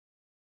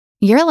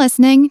You're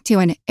listening to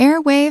an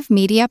Airwave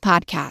Media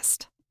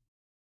Podcast.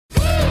 I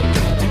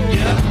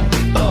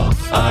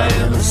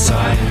am a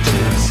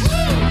scientist.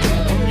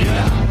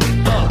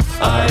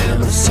 I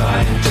am a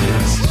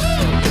scientist.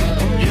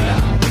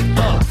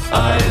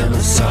 I am a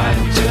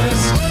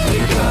scientist. We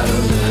gotta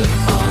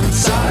live on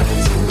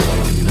science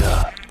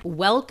alone.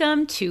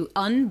 Welcome to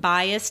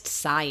Unbiased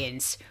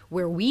Science,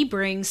 where we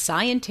bring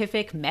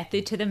scientific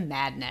method to the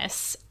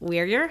madness.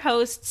 We're your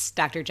hosts,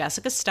 Dr.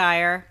 Jessica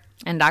Steyer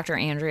and Dr.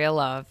 Andrea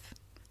Love.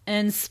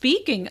 And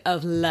speaking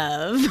of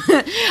love,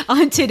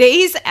 on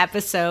today's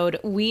episode,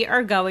 we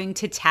are going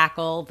to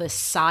tackle the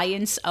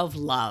science of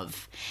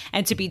love.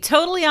 And to be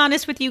totally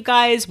honest with you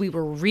guys, we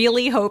were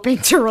really hoping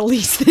to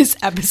release this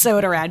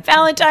episode around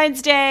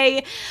Valentine's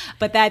Day,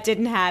 but that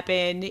didn't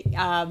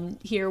happen.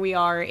 Here we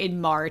are in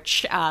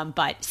March,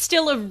 but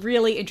still a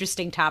really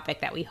interesting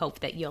topic that we hope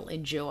that you'll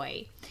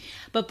enjoy.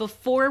 But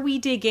before we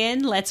dig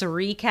in, let's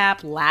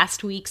recap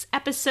last week's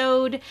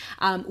episode.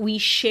 We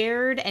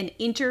shared an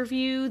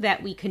interview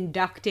that we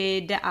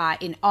conducted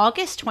in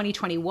August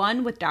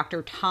 2021 with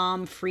Dr.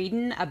 Tom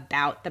Frieden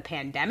about the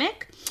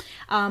pandemic.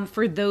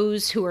 For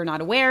those who are not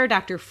aware,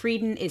 Dr.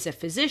 Frieden is a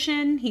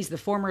physician. He's the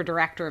former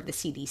director of the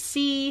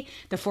CDC,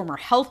 the former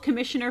health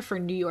commissioner for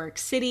New York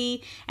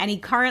City, and he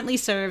currently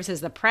serves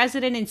as the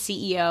president and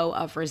CEO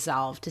of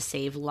Resolve to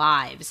Save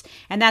Lives.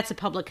 And that's a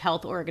public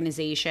health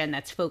organization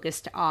that's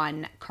focused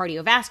on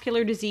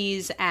cardiovascular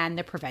disease and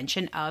the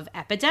prevention of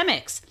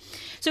epidemics.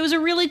 So it was a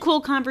really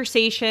cool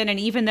conversation, and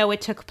even though it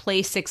took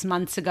place 6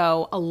 months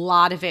ago, a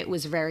lot of it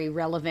was very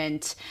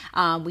relevant.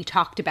 We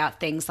talked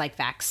about things like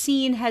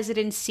vaccine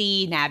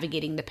hesitancy,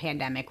 navigating the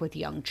pandemic with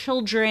young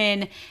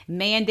children,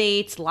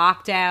 mandates,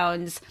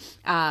 lockdowns,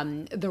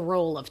 the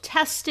role of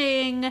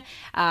testing,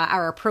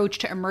 our approach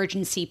to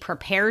emergency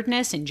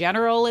preparedness in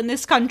general in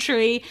this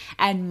country,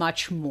 and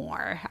much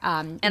more.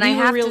 I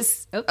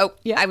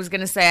was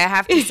going to say, I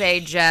have to say,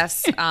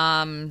 Jess,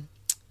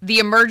 the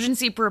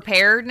emergency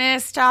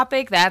preparedness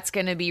topic, that's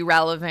going to be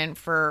relevant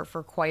for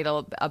quite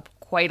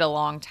a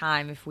long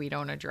time if we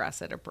don't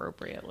address it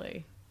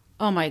appropriately.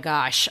 Oh my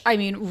gosh. I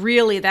mean,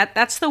 really,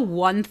 that's the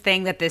one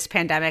thing that this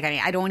pandemic,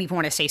 I don't even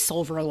want to say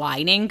silver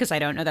lining because I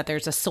don't know that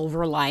there's a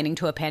silver lining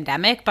to a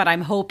pandemic, but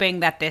I'm hoping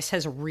that this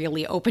has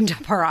really opened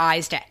up our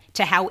eyes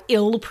to how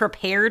ill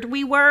prepared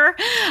we were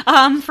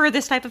for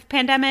this type of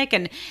pandemic.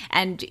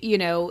 And you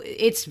know,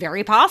 it's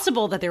very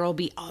possible that there will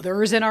be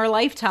others in our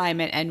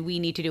lifetime, and we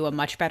need to do a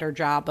much better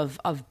job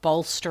of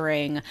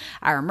bolstering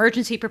our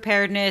emergency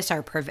preparedness,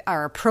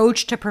 our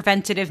approach to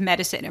preventative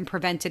medicine and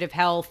preventative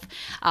health,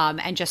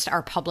 and just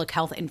our public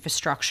health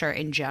infrastructure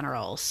in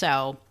general.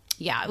 So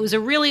yeah, it was a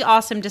really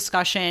awesome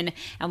discussion,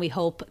 and we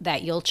hope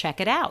that you'll check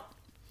it out.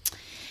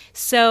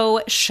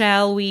 So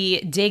shall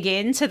we dig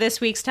into this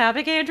week's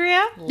topic,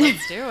 Andrea?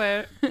 Let's do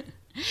it.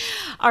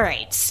 All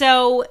right.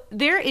 So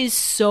there is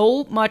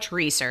so much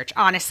research.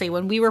 Honestly,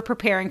 when we were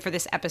preparing for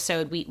this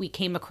episode, we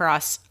came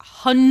across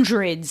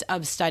hundreds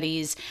of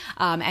studies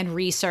and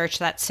research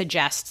that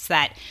suggests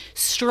that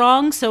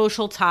strong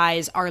social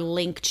ties are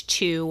linked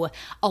to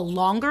a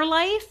longer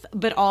life,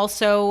 but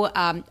also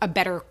a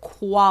better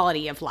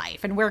quality of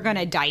life. And we're going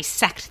to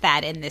dissect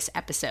that in this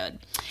episode.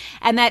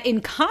 And that in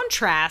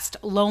contrast,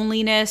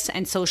 loneliness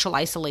and social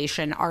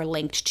isolation are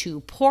linked to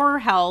poorer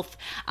health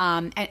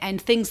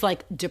and things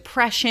like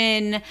depression.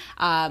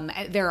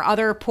 There are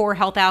other poor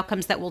health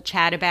outcomes that we'll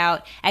chat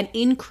about, and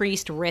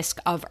increased risk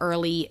of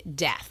early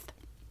death.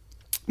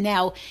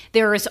 Now,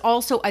 there is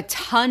also a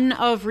ton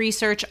of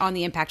research on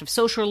the impact of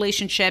social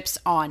relationships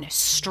on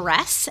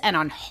stress and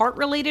on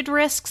heart-related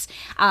risks.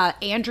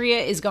 Andrea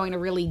is going to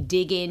really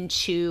dig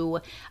into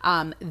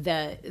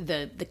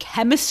the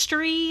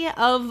chemistry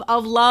of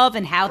love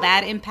and how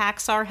that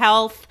impacts our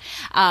health.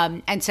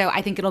 And so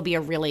I think it'll be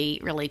a really,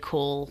 really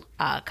cool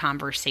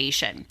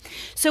conversation.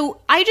 So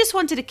I just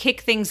wanted to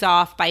kick things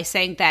off by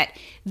saying that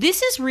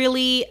this is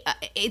really,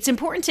 it's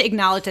important to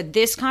acknowledge that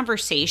this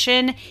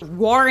conversation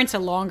warrants a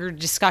longer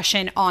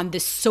discussion on the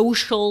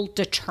social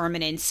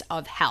determinants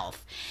of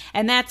health.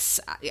 And that's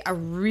a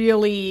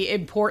really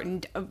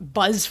important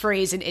buzz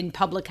phrase in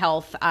public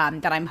health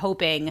that I'm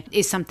hoping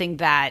is something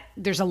that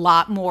there's a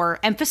lot more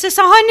emphasis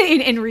on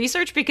in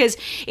research, because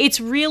it's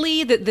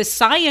really the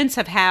science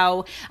of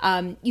how,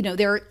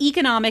 there are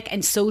economic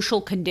and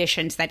social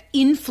conditions that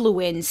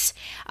influence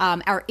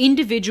our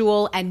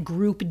individual and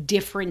group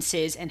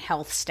differences in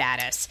health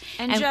status.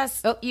 And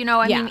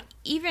mean,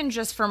 even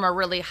just from a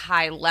really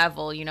high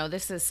level,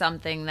 this is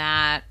something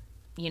that,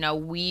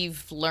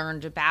 we've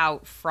learned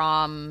about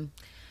from,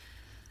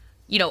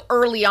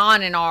 early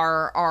on in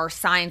our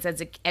science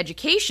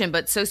education,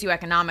 but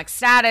socioeconomic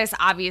status,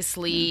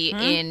 obviously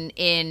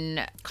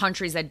in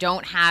countries that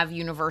don't have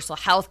universal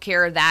health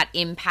care, that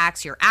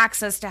impacts your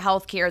access to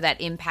health care,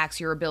 that impacts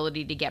your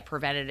ability to get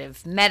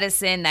preventative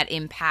medicine, that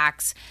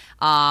impacts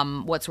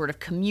what sort of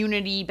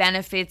community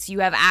benefits you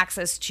have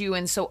access to.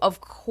 And so,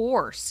 of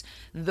course,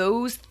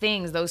 those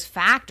things, those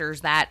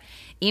factors that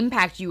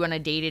impact you on a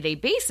day-to-day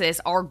basis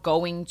are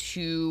going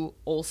to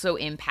also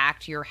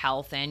impact your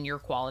health and your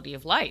quality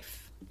of life.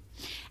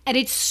 And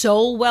it's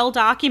so well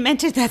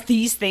documented that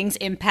these things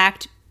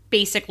impact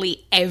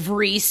basically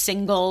every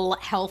single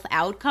health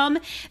outcome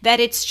that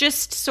it's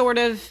just sort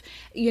of,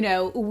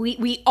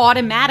 we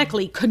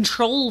automatically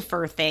control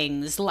for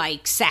things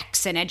like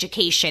sex and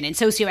education and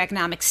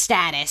socioeconomic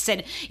status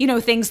and,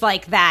 things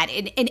like that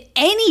in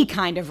any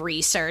kind of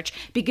research,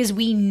 because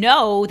we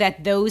know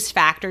that those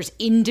factors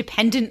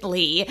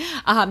independently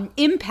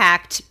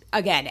impact,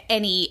 again,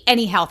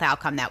 any health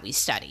outcome that we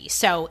study.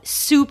 So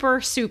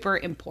super, super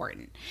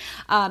important.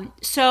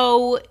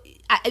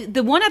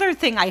 The one other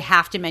thing I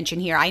have to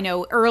mention here, I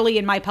know early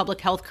in my public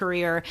health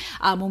career,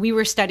 when we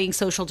were studying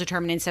social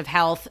determinants of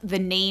health, the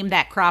name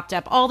that cropped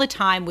up all the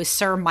time was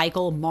Sir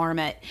Michael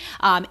Marmot.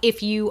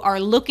 If you are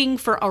looking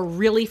for a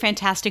really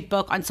fantastic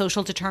book on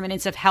social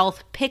determinants of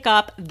health, pick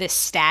up The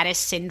Status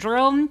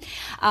Syndrome.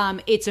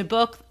 It's a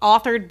book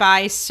authored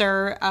by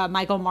Sir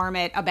Michael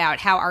Marmot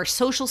about how our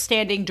social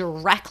standing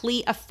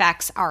directly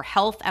affects our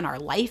health and our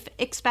life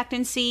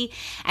expectancy,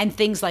 and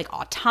things like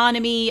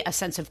autonomy, a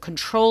sense of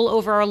control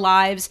over our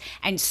lives,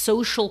 and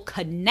social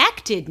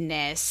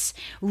connectedness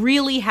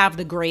really have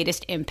the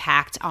greatest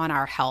impact on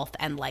our health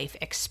and life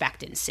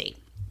expectancy.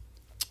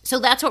 So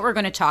that's what we're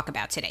going to talk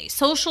about today.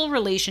 Social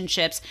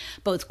relationships,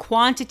 both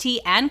quantity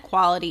and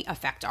quality,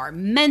 affect our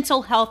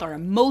mental health, our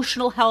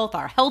emotional health,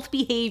 our health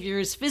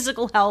behaviors,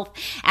 physical health,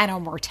 and our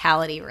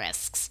mortality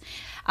risks.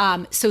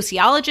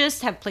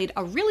 Sociologists have played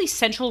a really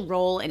central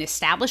role in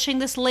establishing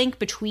this link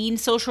between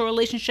social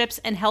relationships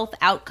and health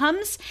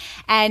outcomes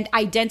and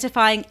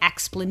identifying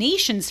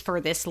explanations for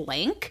this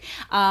link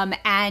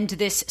and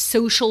this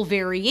social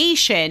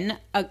variation,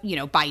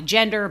 by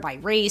gender, by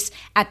race,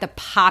 at the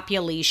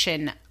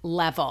population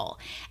level.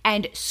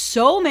 And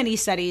so many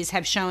studies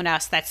have shown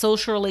us that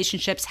social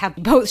relationships have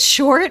both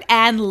short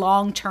and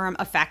long-term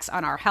effects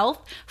on our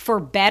health, for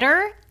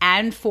better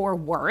and for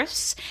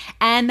worse,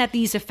 and that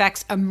these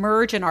effects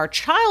emerge in our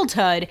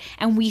childhood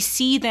and we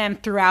see them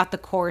throughout the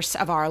course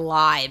of our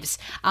lives.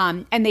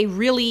 And they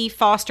really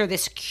foster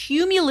this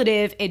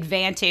cumulative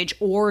advantage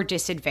or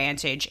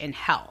disadvantage in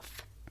health.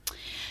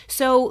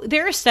 So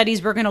there are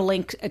studies, we're going to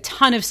link a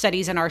ton of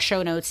studies in our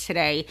show notes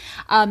today,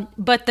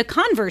 but the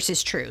converse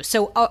is true.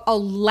 So a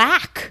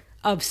lack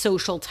of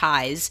social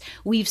ties,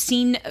 we've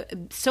seen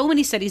so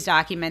many studies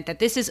document that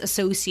this is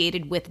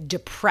associated with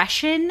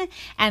depression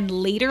and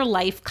later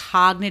life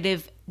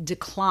cognitive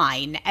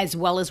decline, as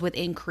well as with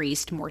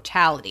increased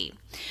mortality.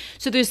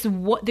 So there's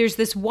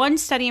this one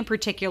study in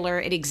particular.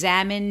 It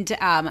examined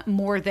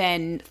more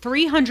than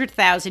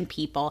 300,000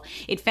 people.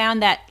 It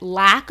found that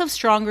lack of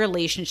strong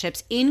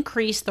relationships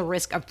increased the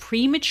risk of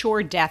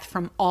premature death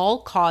from all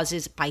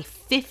causes by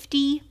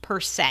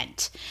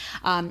 50%.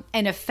 An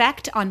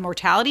effect on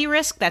mortality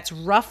risk that's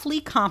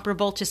roughly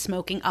comparable to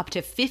smoking up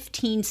to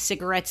 15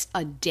 cigarettes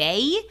a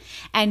day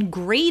and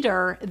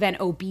greater than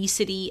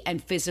obesity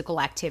and physical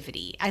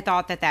activity. I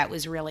thought that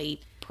was really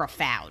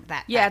profound.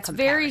 It's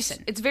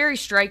very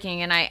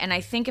striking, and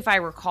I think if I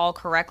recall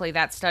correctly,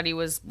 that study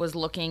was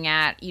looking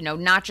at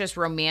not just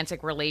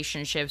romantic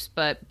relationships,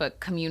 but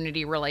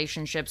community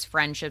relationships,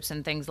 friendships,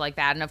 and things like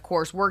that. And of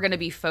course, we're going to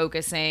be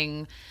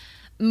focusing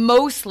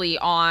mostly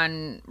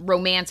on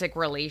romantic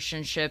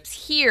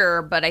relationships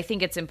here, but I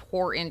think it's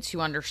important to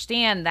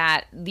understand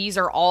that these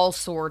are all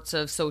sorts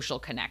of social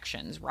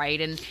connections, right?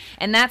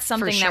 And that's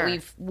something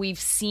that we've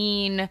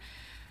seen.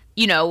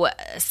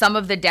 Some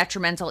of the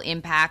detrimental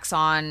impacts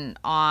on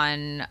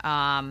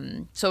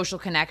social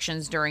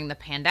connections during the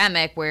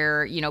pandemic,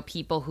 where,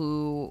 people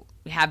who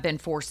have been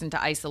forced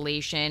into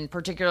isolation,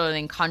 particularly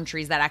in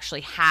countries that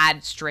actually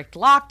had strict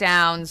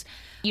lockdowns,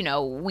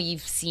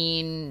 we've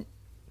seen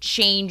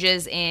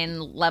changes in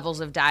levels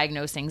of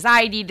diagnosed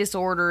anxiety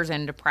disorders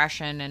and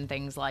depression and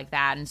things like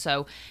that. And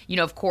so,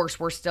 of course,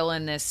 we're still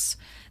in this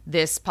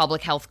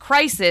public health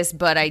crisis,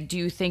 but I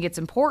do think it's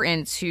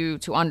important to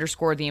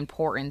underscore the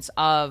importance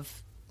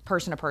of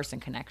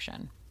person-to-person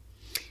connection.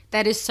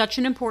 That is such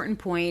an important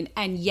point.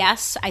 And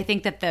yes, I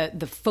think that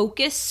the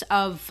focus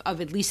of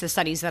at least the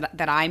studies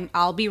that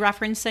I'll be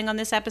referencing on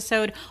this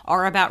episode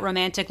are about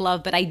romantic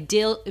love. But I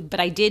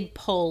did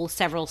pull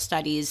several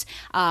studies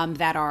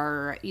that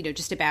are,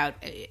 just about,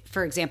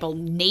 for example,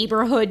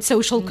 neighborhood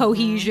social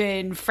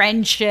cohesion,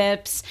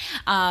 friendships.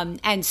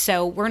 And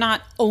so we're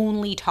not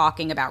only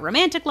talking about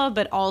romantic love,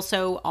 but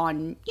also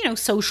on,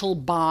 social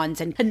bonds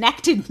and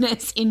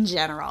connectedness in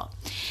general.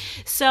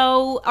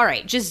 So, all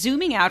right, just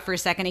zooming out for a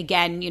second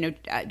again,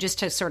 just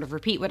to sort of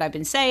repeat what I've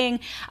been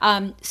saying,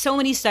 so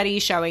many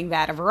studies showing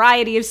that a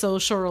variety of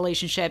social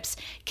relationships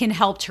can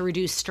help to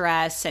reduce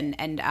stress and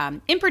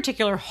in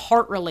particular,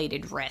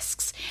 heart-related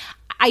risks.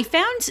 I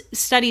found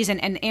studies,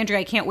 and Andrea,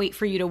 I can't wait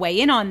for you to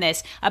weigh in on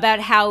this, about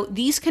how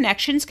these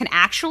connections can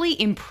actually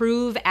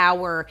improve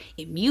our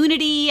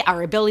immunity,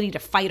 our ability to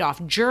fight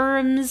off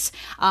germs.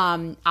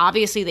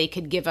 Obviously, they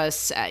could give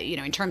us,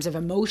 in terms of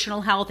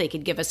emotional health, they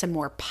could give us a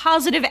more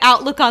positive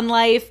outlook on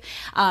life.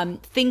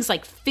 Things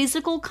like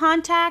physical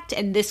contact,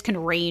 and this can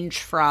range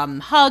from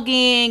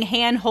hugging,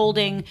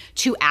 hand-holding,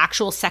 to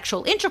actual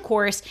sexual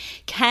intercourse,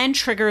 can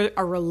trigger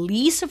a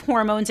release of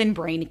hormones and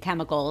brain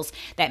chemicals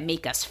that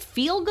make us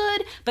feel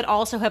good, but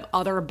also have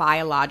other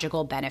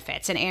biological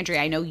benefits. And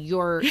Andrea, I know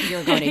you're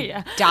going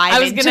to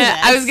dive into this.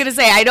 I was gonna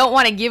say, I don't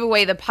want to give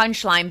away the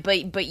punchline,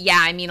 but yeah,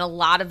 I mean, a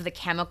lot of the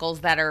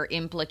chemicals that are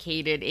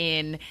implicated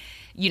in,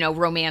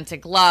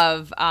 romantic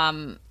love,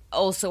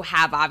 also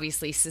have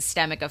obviously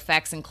systemic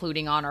effects,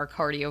 including on our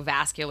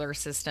cardiovascular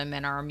system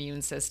and our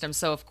immune system.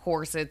 So of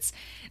course it's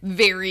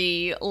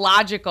very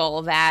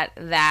logical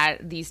that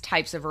these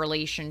types of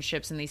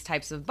relationships and these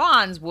types of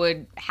bonds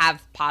would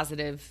have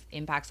positive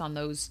impacts on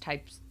those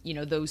types,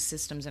 those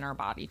systems in our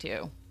body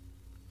too.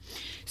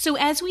 So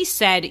as we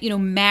said,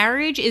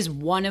 marriage is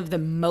one of the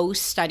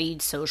most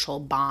studied social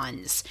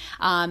bonds.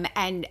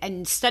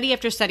 And study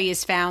after study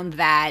has found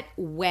that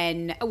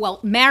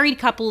married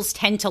couples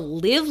tend to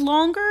live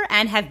longer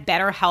and have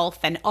better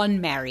health than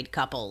unmarried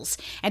couples.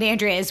 And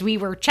Andrea, as we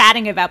were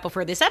chatting about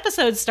before this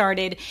episode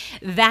started,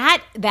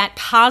 that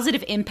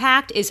positive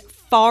impact is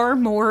far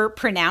more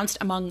pronounced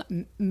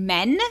among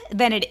men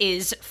than it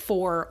is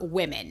for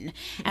women.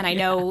 And I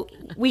know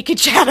we could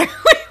chat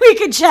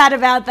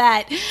about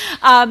that.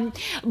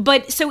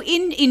 But so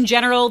in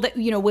general, that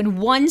when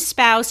one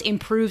spouse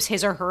improves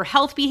his or her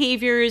health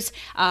behaviors,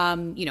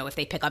 if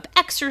they pick up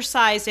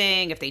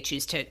exercising, if they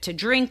choose to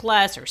drink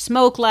less or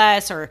smoke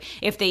less, or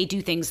if they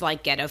do things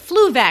like get a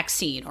flu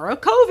vaccine or a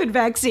COVID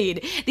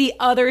vaccine, the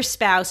other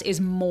spouse is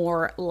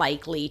more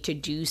likely to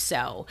do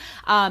so.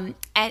 And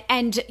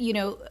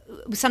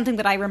something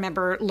that I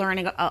remember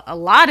learning a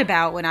lot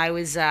about when I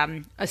was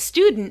a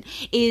student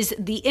is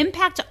the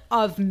impact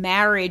of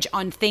marriage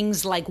on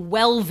things like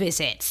well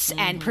visits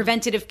and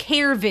preventative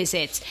care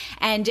visits.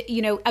 And,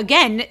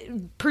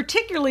 again,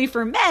 particularly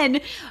for men,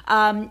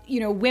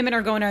 women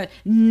are going to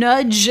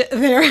nudge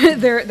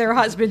their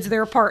husbands,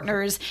 their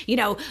partners,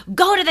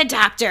 go to the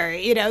doctor,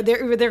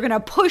 they're going to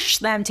push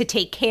them to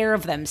take care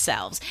of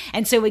themselves.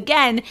 And so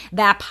again,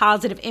 that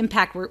positive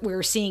impact,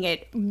 we're seeing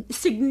it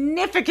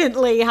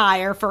significantly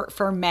higher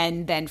for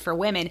men than for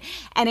women.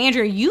 And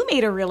Andrea, you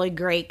made a really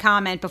great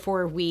comment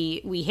before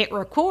we hit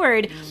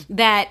record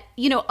that,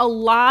 a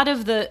lot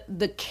of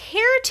the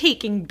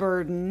caretaking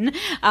burden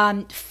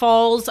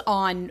falls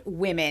on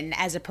women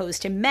as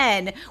opposed to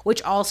men,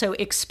 which also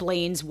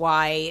explains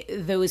why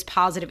those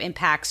positive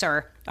impacts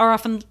are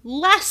often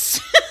less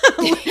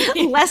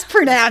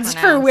pronounced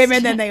for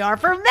women than they are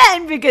for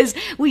men, because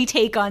we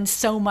take on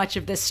so much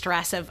of the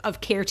stress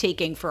of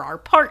caretaking for our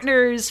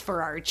partners,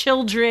 for our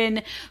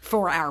children,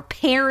 for our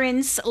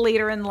parents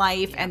later in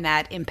life, and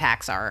that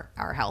impacts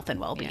our health and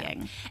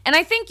well-being. Yeah. And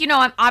I think,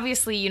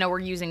 obviously, we're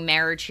using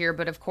marriage here,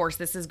 but of course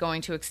this is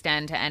going to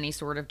extend to any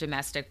sort of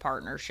domestic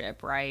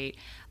partnership, right?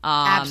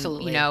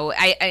 Absolutely.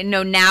 I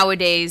know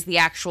nowadays the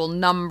actual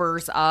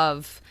numbers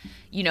of,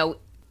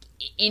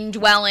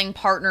 indwelling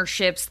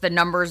partnerships, the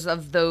numbers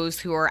of those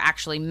who are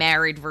actually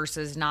married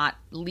versus not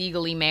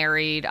legally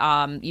married,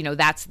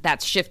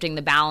 that's shifting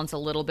the balance a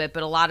little bit.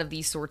 But a lot of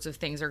these sorts of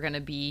things are going to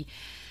be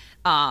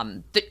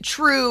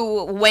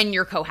true when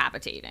you're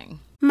cohabitating.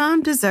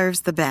 Mom deserves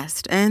the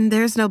best, and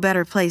there's no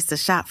better place to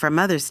shop for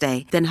Mother's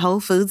Day than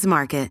Whole Foods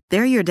Market.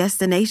 They're your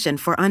destination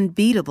for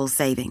unbeatable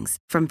savings,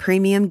 from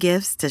premium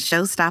gifts to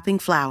show-stopping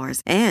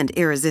flowers and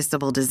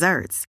irresistible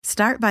desserts.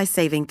 Start by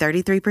saving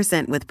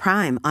 33% with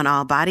Prime on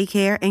all body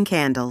care and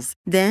candles.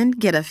 Then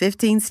get a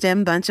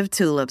 15-stem bunch of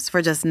tulips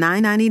for just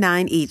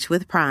 $9.99 each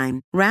with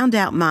Prime. Round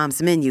out Mom's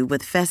menu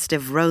with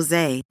festive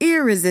rosé,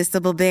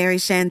 irresistible berry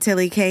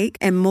chantilly cake,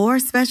 and more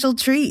special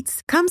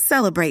treats. Come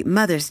celebrate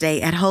Mother's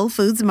Day at Whole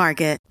Foods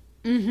Market.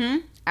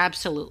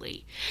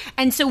 Absolutely.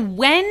 And so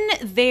when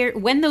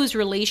those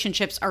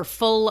relationships are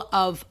full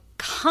of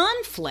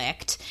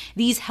conflict,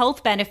 these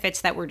health benefits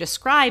that we're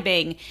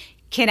describing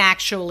can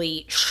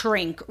actually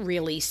shrink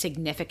really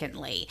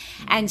significantly.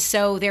 And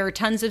so there are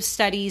tons of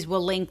studies,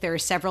 we'll link, there are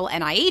several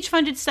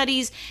NIH-funded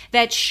studies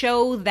that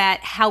show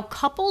that how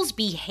couples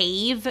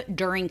behave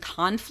during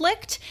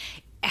conflict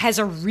has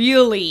a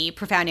really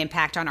profound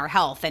impact on our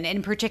health, and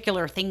in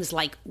particular things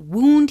like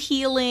wound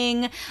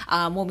healing,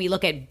 when we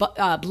look at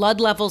blood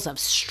levels of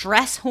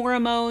stress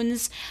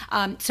hormones.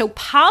 So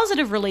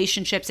positive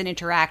relationships and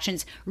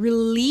interactions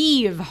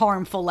relieve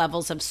harmful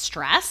levels of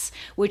stress,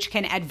 which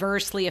can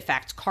adversely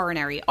affect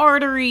coronary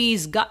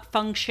arteries, gut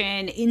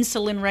function,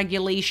 insulin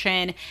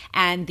regulation,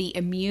 and the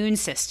immune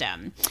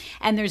system.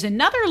 And there's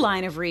another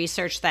line of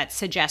research that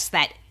suggests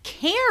that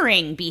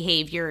caring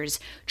behaviors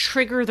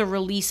trigger the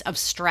release of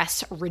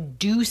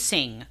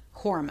stress-reducing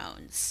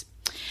hormones.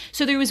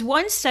 So there was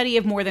one study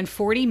of more than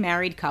 40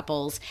 married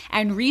couples,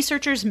 and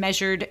researchers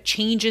measured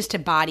changes to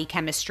body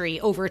chemistry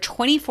over a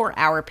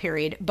 24-hour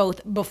period,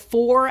 both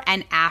before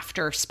and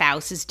after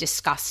spouses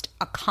discussed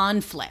a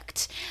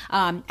conflict.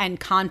 And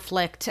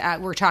conflict,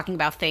 we're talking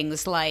about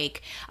things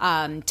like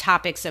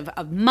topics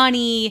of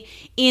money,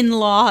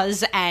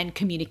 in-laws, and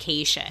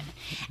communication.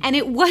 And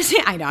it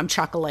wasn't, I know I'm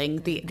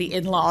chuckling, the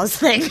in-laws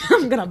thing.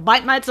 I'm going to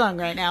bite my tongue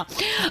right now.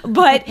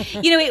 But,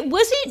 it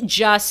wasn't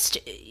just,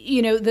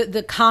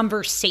 the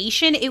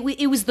conversation.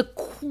 It was the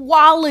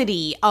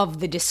quality of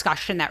the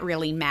discussion that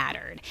really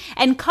mattered.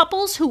 And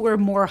couples who were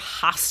more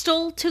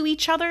hostile to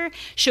each other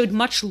showed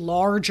much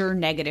larger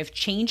negative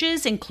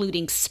changes,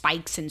 including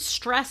spikes in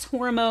stress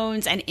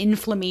hormones and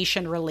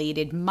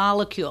inflammation-related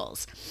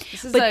molecules.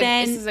 This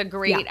is a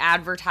great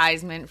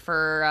advertisement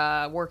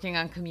for working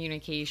on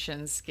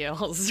communication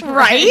skills.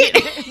 Right?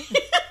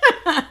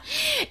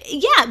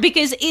 Yeah,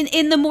 because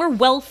in the more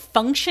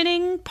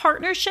well-functioning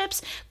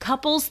partnerships,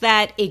 couples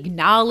that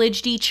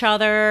acknowledged each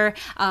other,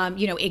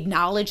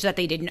 acknowledged that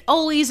they didn't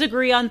always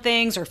agree on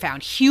things or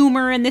found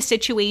humor in the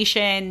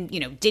situation,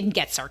 didn't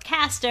get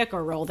sarcastic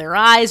or roll their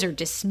eyes or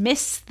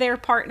dismiss their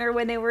partner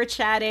when they were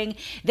chatting,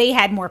 they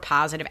had more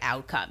positive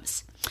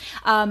outcomes.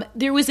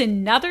 There was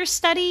another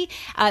study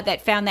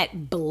that found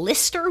that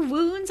blister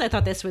wounds, I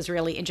thought this was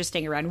really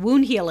interesting around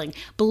wound healing,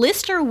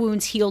 blister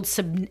wounds healed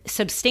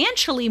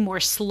substantially more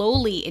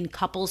slowly in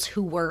couples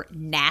who were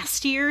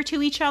nastier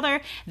to each other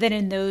than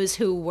in those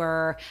who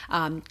were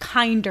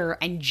kinder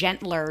and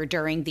gentler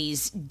during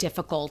these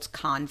difficult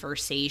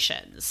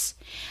conversations.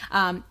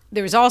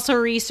 There was also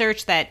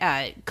research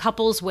that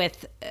couples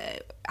with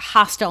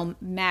hostile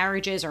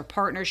marriages or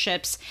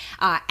partnerships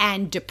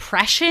and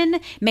depression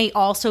may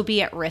also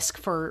be at risk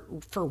for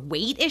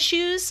weight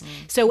issues. Mm-hmm.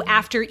 So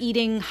after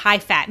eating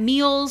high-fat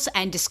meals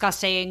and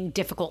discussing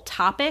difficult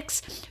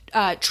topics,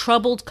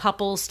 troubled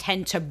couples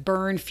tend to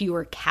burn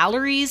fewer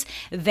calories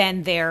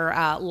than their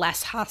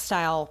less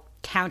hostile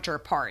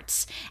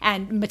counterparts.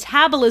 And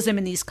metabolism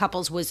in these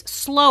couples was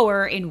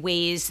slower in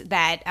ways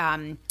that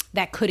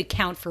that could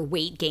account for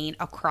weight gain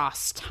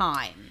across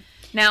time.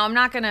 Now, I'm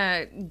not going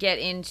to get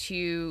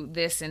into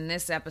this in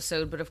this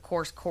episode, but of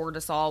course,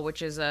 cortisol,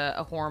 which is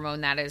a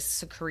hormone that is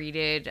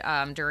secreted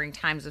during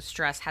times of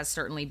stress, has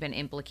certainly been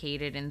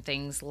implicated in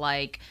things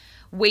like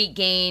weight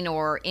gain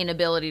or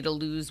inability to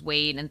lose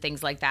weight and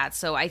things like that.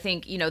 So I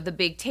think, the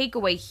big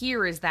takeaway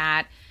here is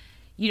that,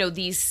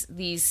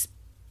 these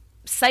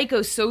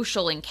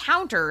psychosocial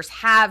encounters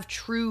have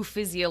true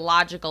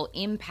physiological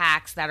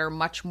impacts that are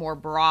much more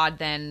broad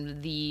than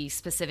the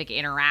specific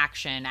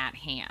interaction at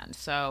hand.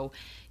 So,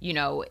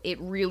 it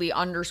really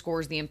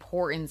underscores the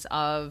importance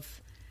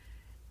of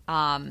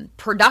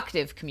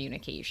productive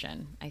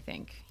communication, I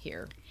think,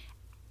 here.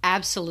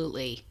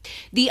 Absolutely.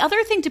 The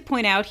other thing to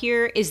point out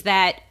here is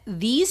that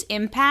these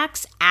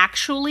impacts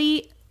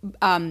actually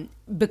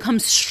become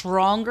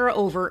stronger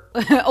over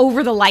the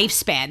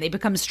lifespan. They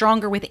become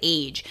stronger with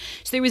age.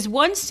 So there was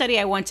one study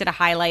I wanted to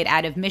highlight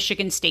out of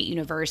Michigan State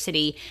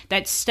University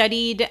that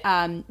studied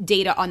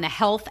data on the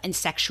health and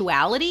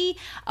sexuality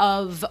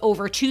of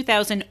over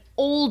 2,000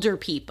 older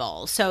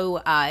people.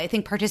 So I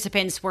think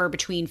participants were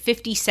between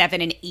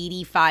 57 and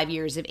 85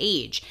 years of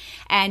age.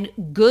 And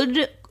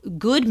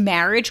good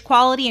marriage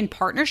quality and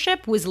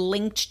partnership was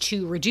linked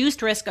to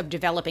reduced risk of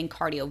developing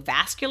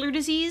cardiovascular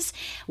disease,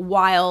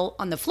 while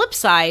on the flip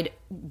side,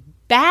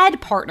 bad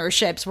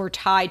partnerships were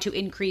tied to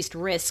increased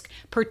risk,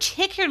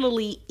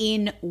 particularly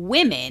in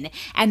women,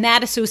 and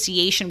that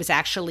association was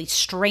actually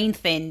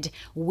strengthened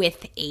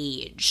with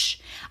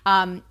age.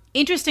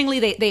 Interestingly,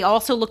 they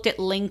also looked at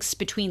links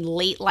between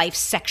late life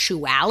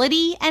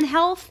sexuality and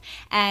health.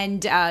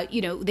 And,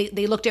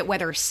 they looked at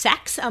whether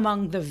sex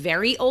among the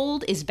very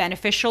old is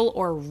beneficial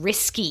or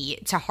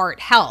risky to heart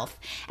health.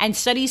 And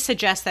studies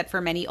suggest that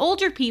for many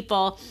older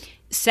people,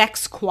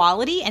 sex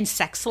quality and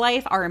sex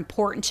life are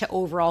important to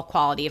overall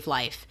quality of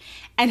life.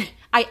 And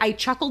I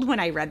chuckled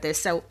when I read this.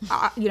 So,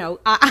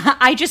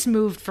 I just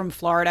moved from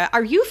Florida.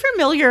 Are you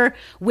familiar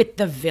with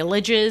the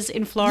villages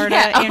in Florida,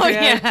 Andrea? Oh,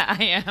 yeah,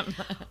 I am.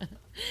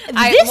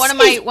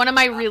 One of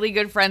my really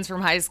good friends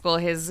from high school,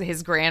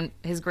 his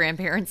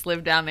grandparents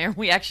lived down there.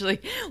 We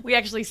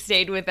actually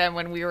stayed with them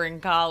when we were in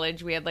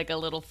college. We had like a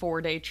little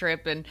 4-day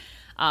trip and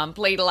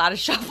played a lot of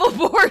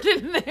shuffleboard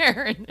in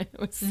there. And it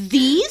was,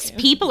 These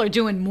people are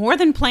doing more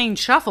than playing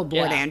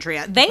shuffleboard,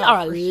 Andrea. They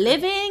are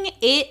living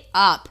it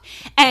up.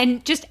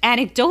 And just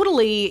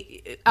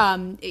anecdotally,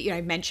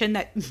 I mentioned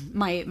that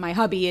my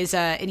hubby is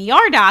an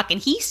ER doc, and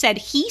he said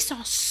he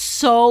saw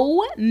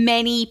so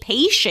many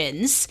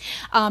patients,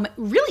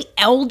 really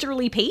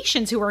elderly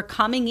patients who are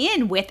coming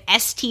in with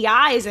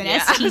STIs and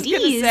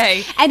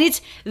STDs.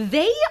 And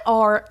they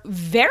are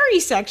very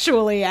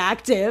sexually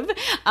active.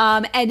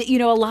 And,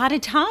 a lot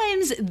of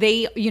times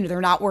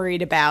they're not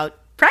worried about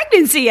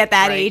pregnancy at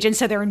that age, and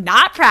so they're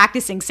not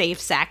practicing safe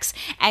sex.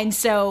 And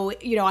so,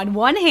 on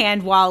one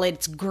hand, while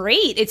it's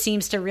great, it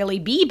seems to really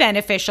be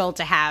beneficial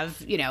to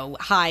have,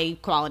 high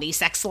quality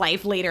sex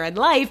life later in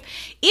life.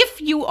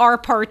 If you are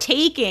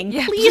partaking,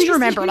 please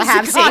remember to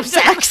have safe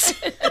sex.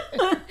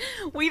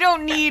 We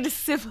don't need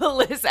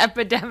syphilis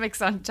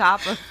epidemics on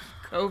top of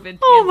COVID.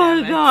 Oh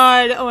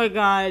my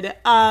God.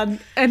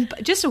 And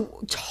just a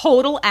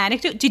total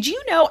anecdote. Did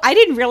you know, I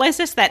didn't realize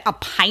this, that a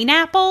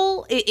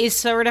pineapple is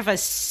sort of a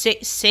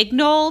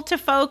signal to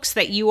folks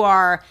that you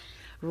are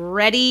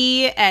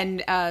ready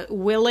and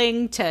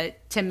willing to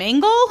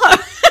mingle?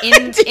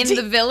 In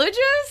the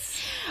villages?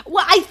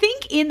 Well, I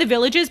think in the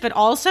villages, but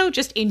also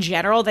just in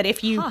general, that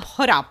if you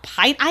put a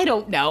I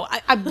don't know.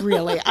 I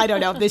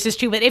don't know if this is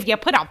true, but if you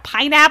put a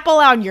pineapple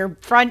on your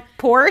front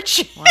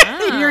porch,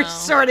 you're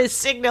sort of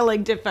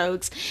signaling to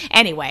folks.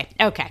 Anyway,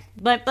 okay,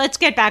 let's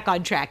get back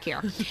on track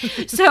here.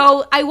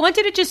 So I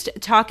wanted to just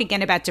talk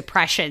again about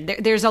depression.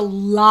 There's a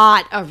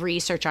lot of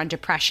research on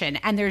depression,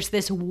 and there's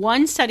this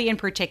one study in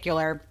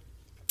particular.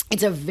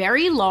 It's a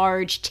very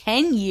large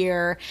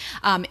 10-year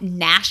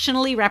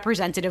nationally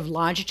representative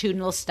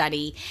longitudinal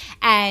study,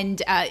 and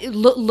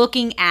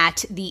looking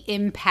at the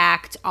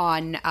impact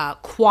on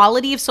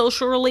quality of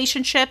social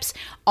relationships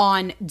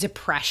on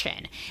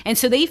depression. And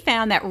so they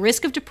found that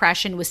risk of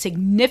depression was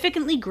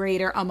significantly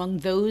greater among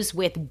those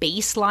with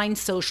baseline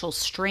social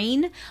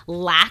strain,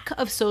 lack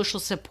of social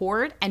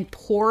support, and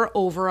poor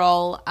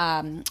overall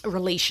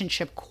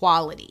relationship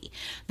quality.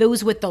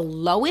 Those with the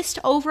lowest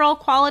overall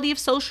quality of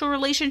social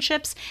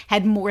relationships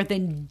had more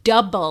than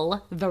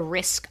double the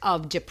risk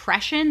of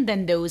depression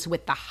than those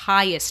with the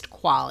highest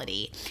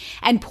quality.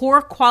 And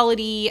poor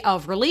quality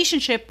of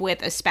relationship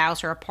with a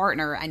spouse or a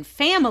partner and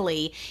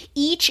family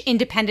each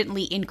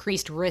independently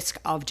increased risk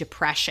of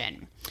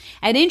depression.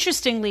 And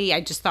interestingly, I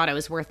just thought it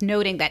was worth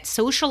noting that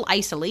social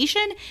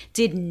isolation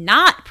did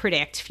not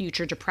predict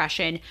future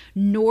depression,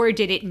 nor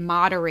did it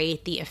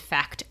moderate the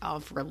effect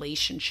of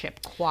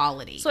relationship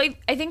quality. So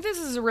I think this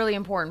is a really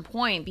important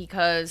point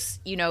because,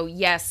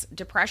 yes,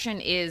 depression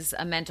is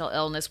a mental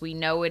illness. We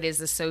know it is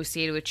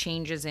associated with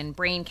changes in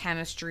brain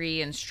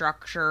chemistry and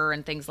structure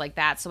and things like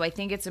that. So I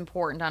think it's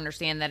important to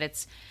understand that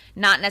it's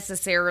not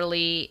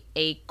necessarily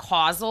a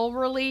causal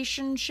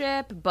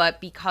relationship, but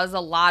because a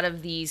lot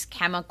of these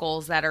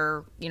chemicals that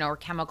are, or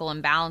chemical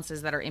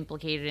imbalances that are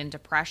implicated in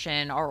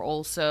depression are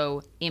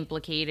also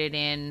implicated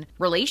in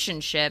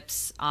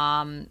relationships,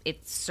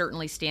 it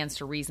certainly stands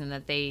to reason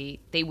that they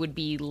would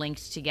be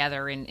linked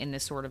together in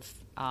this sort of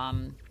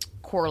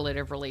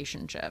correlative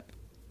relationship.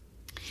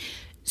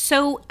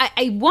 So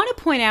I want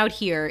to point out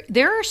here,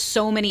 there are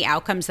so many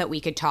outcomes that we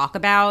could talk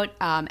about,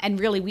 and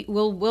really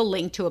we'll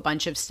link to a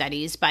bunch of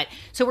studies. But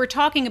so we're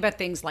talking about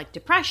things like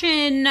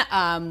depression,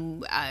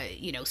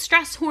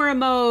 stress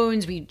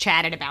hormones. We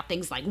chatted about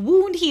things like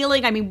wound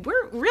healing. I mean,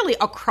 we're really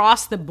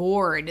across the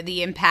board,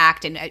 the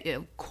impact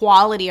and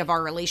quality of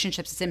our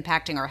relationships is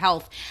impacting our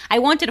health. I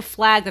wanted to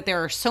flag that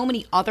there are so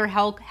many other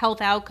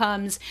health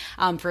outcomes.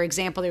 For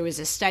example, there was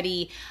a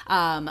study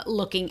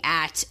looking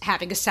at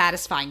having a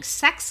satisfying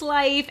sex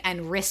life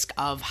and risk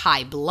of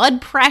high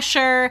blood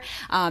pressure.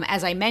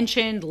 As I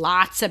mentioned,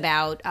 lots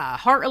about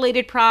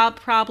heart-related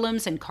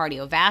problems and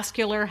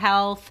cardiovascular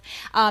health.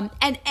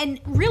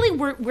 And really,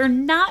 we're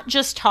not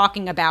just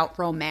talking about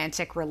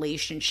romantic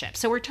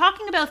relationships. So we're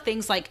talking about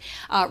things like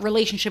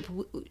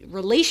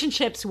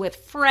relationships with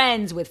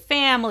friends, with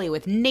family,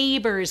 with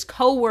neighbors,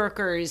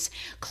 coworkers,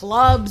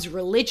 clubs,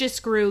 religious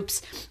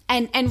groups.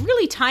 And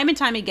really, time and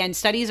time again,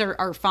 studies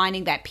are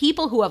finding that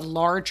people who have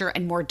larger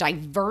and more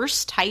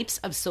diverse types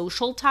of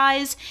social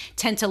ties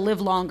tend to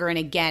live longer and,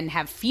 again,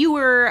 have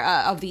fewer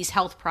of these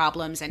health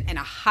problems and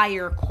a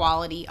higher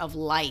quality of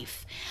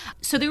life.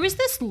 So there was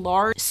this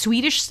large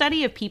Swedish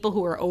study of people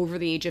who are over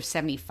the age of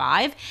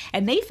 75,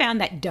 and they found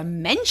that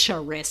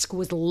dementia risk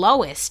was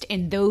lowest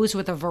in those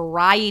with a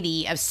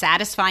variety of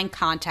satisfying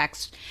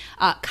contacts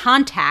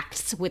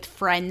with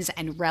friends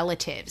and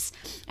relatives.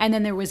 And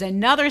then there was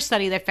another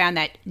study that found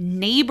that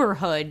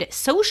neighborhood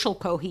social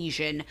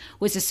cohesion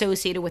was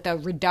associated with a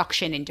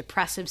reduction in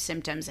depressive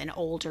symptoms in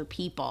older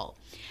people.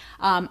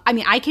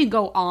 I can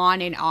go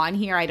on and on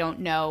here. I don't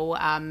know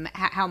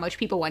how much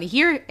people want to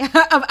hear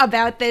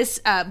about this,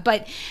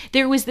 but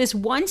there was this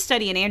one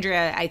study, and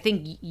Andrea, I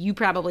think you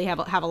probably have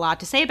a lot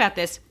to say about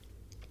this.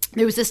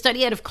 There was a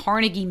study out of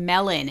Carnegie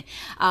Mellon,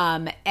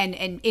 and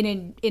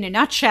in a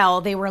nutshell,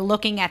 they were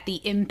looking at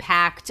the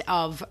impact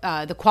of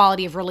the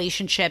quality of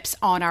relationships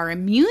on our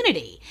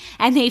immunity,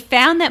 and they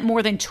found that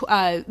more than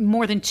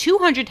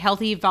 200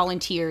 healthy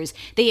volunteers,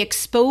 they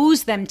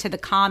exposed them to the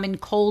common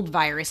cold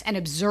virus and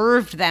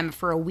observed them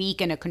for a week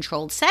in a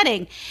controlled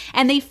setting,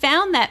 and they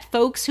found that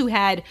folks who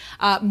had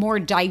more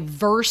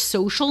diverse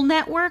social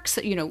networks,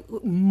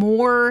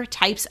 more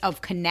types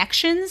of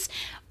connections.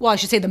 Well, I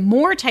should say the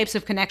more types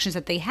of connections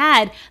that they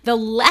had, the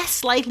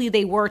less likely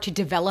they were to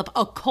develop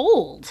a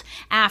cold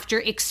after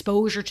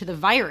exposure to the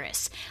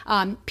virus.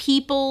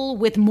 People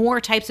with more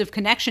types of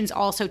connections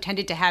also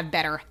tended to have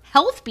better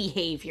health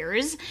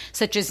behaviors,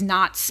 such as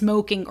not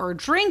smoking or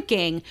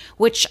drinking,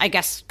 which I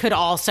guess could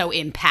also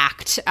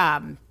impact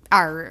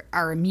our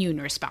immune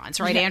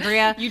response, right,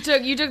 Andrea? You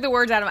took the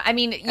words out of it. I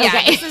mean, yeah,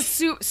 okay. This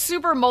is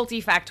super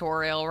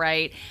multifactorial,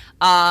 right?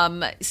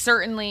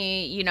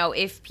 Certainly, you know,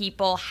 if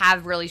people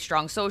have really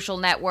strong social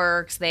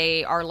networks,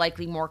 they are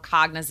likely more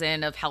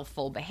cognizant of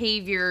healthful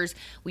behaviors.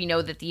 We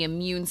know that the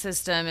immune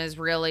system is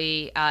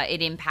really,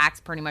 it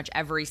impacts pretty much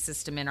every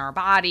system in our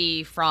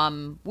body,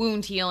 from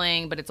wound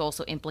healing, but it's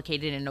also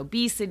implicated in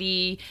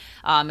obesity.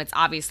 It's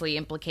obviously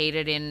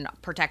implicated in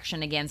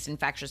protection against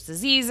infectious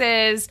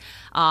diseases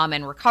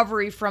and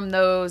recovery from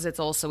those. It's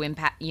also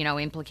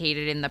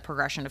implicated in the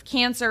progression of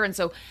cancer. And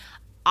so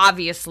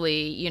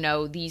obviously, you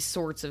know, these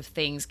sorts of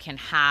things can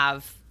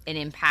have an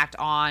impact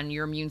on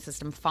your immune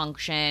system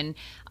function.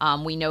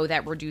 We know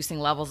that reducing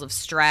levels of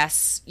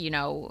stress, you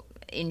know,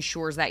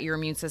 ensures that your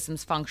immune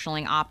system's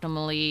functioning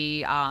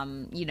optimally,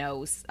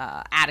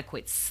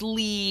 adequate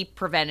sleep,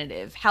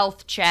 preventative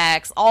health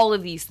checks, all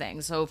of these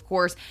things. So, of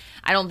course,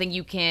 I don't think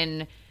you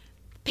can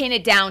pin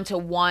it down to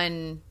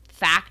one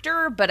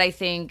factor, but I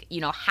think,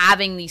 you know,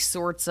 having these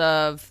sorts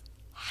of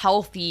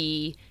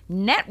healthy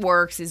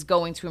networks is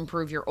going to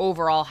improve your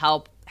overall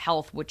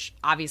health, which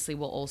obviously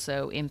will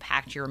also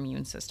impact your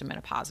immune system in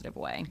a positive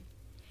way.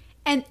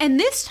 And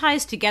this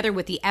ties together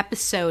with the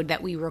episode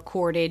that we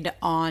recorded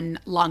on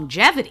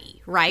longevity,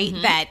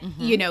 right?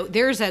 You know,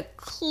 there's a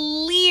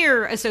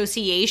clear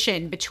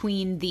association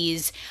between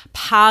these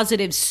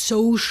positive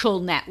social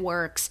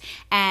networks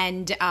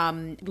and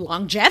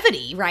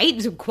longevity,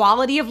 right? So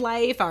quality of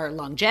life, our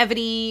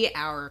longevity,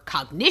 our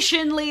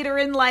cognition later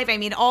in life. I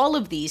mean, all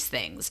of these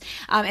things.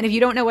 And if you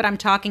don't know what I'm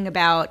talking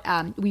about,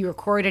 we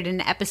recorded an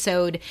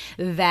episode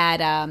that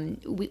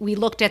we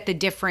looked at the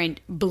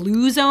different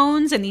blue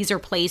zones, and these are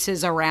places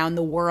around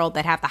the world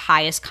that have the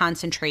highest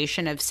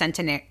concentration of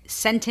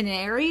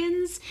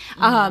centenarians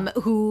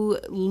who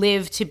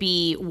live to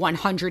be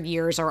 100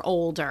 years or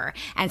older,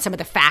 and some of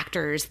the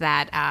factors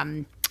that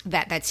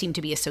that seem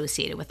to be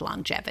associated with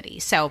longevity.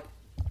 So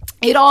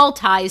it all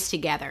ties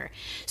together.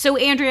 So,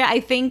 Andrea, I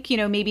think, you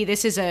know, maybe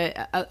this is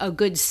a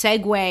good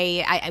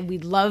segue.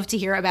 We'd love to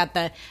hear about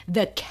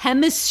the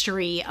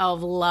chemistry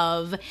of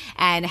love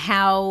and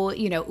how,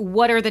 you know,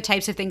 what are the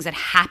types of things that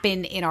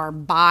happen in our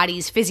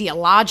bodies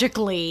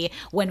physiologically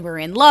when we're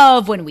in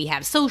love, when we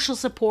have social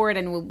support,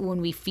 and when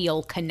we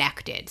feel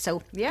connected.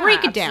 So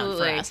break it down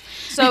for us.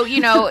 So,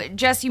 you know,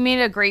 Jess, you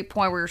made a great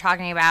point. We were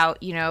talking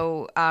about, you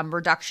know,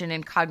 reduction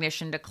in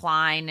cognition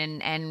decline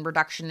and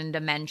reduction in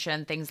dementia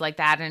and things like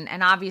that.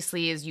 And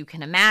obviously, as you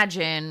can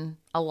imagine,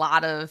 a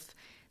lot of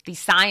the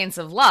science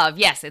of love,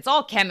 yes, it's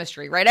all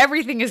chemistry, right?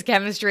 Everything is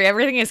chemistry.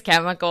 Everything is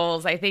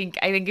chemicals. I think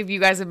if you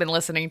guys have been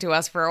listening to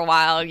us for a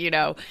while, you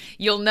know,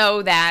 you'll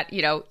know that,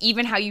 you know,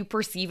 even how you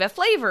perceive a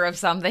flavor of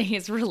something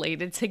is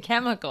related to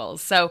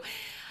chemicals. So,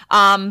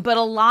 but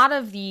a lot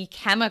of the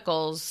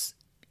chemicals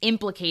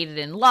implicated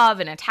in love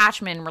and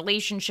attachment and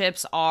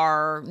relationships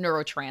are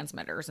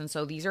neurotransmitters. And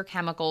so these are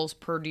chemicals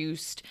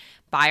produced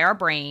by our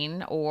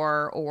brain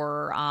or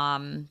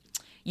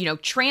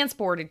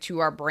transported to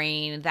our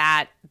brain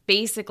that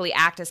basically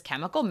act as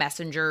chemical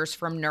messengers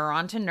from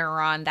neuron to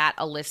neuron that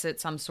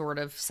elicit some sort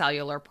of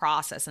cellular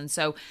process. And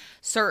so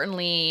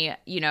certainly,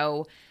 you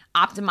know,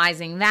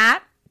 optimizing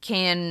that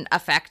can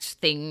affect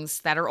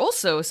things that are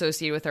also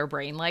associated with our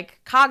brain, like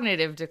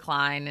cognitive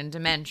decline and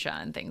dementia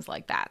and things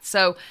like that.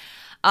 So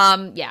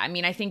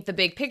I think the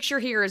big picture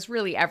here is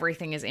really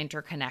everything is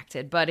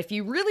interconnected. But if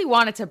you really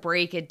wanted to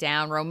break it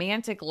down,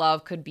 romantic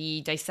love could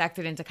be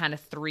dissected into kind of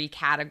three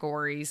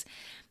categories.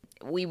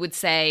 We would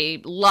say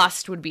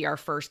lust would be our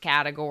first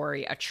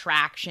category,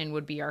 attraction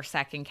would be our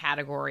second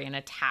category, and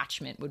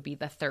attachment would be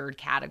the third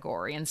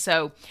category. And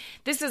so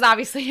this is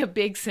obviously a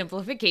big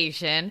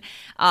simplification,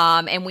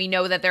 and we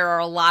know that there are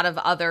a lot of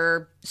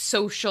other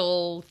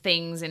social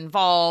things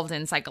involved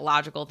and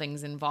psychological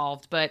things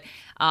involved, but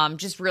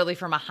just really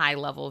from a high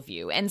level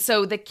view. And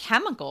so the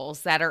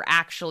chemicals that are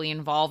actually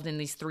involved in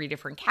these three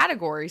different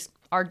categories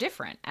are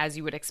different, as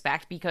you would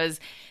expect, because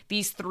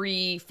these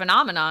three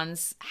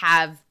phenomenons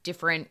have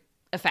different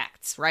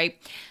effects, right?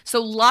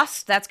 So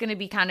lust, that's going to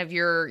be kind of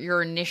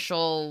your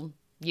initial,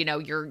 you know,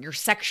 your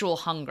sexual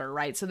hunger,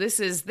 right? So this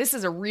is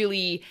a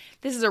really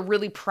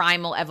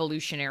primal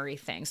evolutionary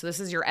thing. So this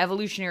is your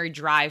evolutionary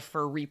drive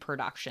for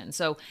reproduction.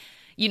 So,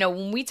 you know,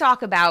 when we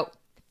talk about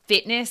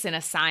fitness in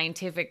a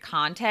scientific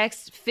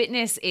context,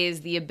 fitness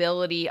is the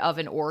ability of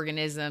an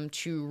organism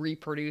to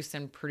reproduce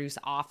and produce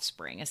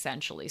offspring,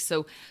 essentially.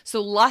 So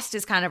lust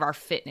is kind of our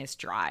fitness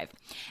drive.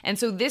 And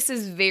so this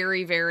is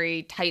very,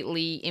 very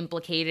tightly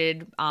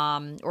implicated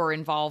or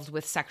involved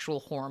with sexual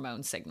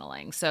hormone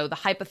signaling. So the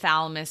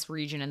hypothalamus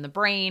region in the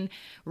brain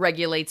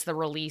regulates the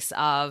release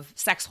of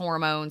sex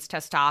hormones,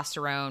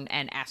 testosterone,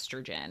 and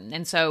estrogen.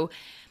 And so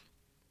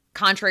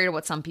contrary to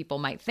what some people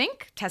might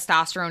think,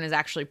 testosterone is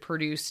actually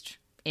produced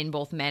in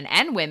both men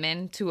and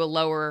women, to a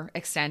lower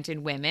extent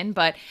in women,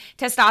 but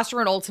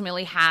testosterone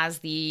ultimately has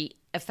the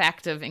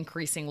effect of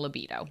increasing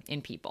libido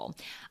in people.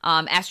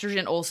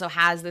 Estrogen also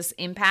has this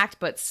impact,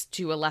 but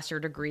to a lesser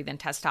degree than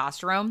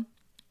testosterone.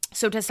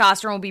 So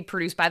testosterone will be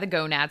produced by the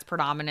gonads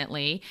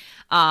predominantly,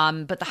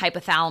 but the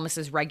hypothalamus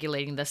is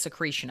regulating the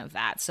secretion of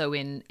that. So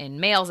in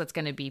males, it's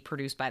going to be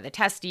produced by the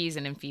testes,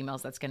 and in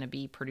females, that's going to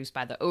be produced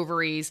by the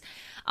ovaries.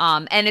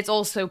 And it's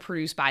also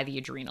produced by the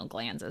adrenal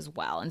glands as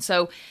well. And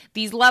so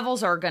these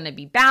levels are going to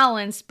be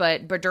balanced,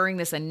 but during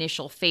this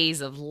initial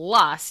phase of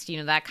lust,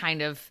 that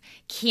kind of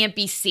can't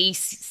be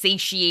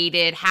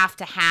satiated, have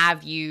to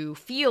have you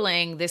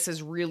feeling, this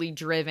is really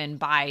driven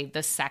by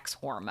the sex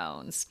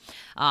hormones.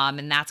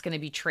 And that's going to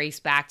be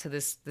traced back to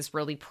this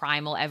really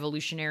primal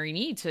evolutionary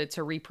need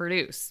to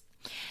reproduce.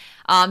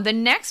 The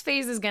next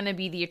phase is going to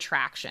be the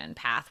attraction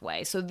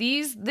pathway. So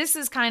this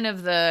is kind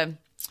of the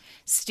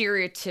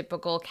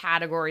stereotypical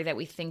category that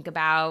we think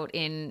about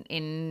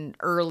in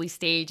early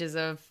stages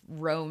of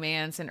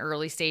romance and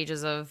early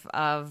stages of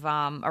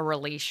a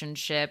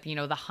relationship,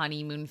 the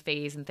honeymoon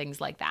phase and things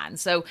like that. And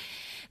so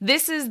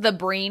this is the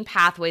brain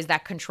pathways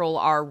that control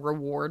our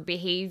reward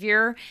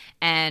behavior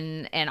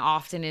and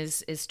often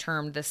is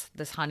termed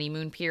this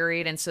honeymoon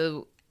period. And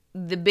so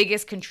the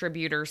biggest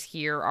contributors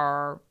here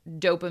are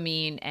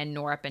dopamine and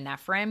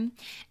norepinephrine,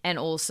 and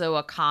also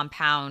a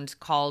compound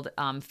called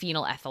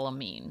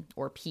phenylethylamine,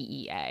 or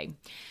PEA.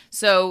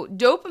 So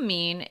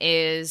dopamine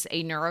is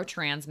a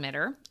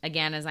neurotransmitter.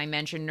 Again, as I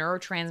mentioned,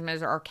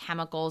 neurotransmitters are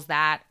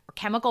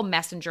chemical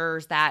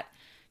messengers that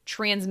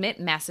transmit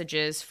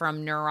messages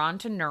from neuron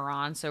to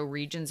neuron, so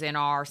regions in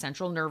our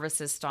central nervous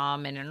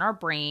system and in our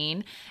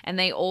brain. And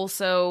they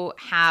also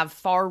have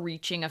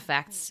far-reaching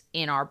effects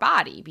in our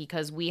body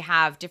because we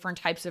have different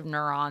types of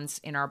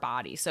neurons in our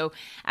body. So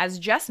as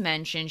Jess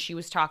mentioned, she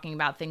was talking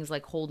about things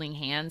like holding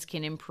hands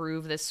can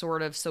improve this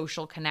sort of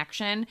social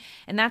connection.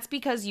 And that's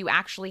because you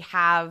actually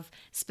have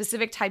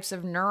specific types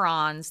of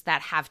neurons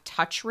that have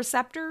touch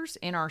receptors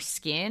in our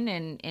skin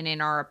and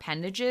in our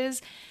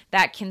appendages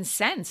that can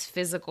sense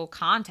physical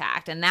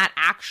contact, and that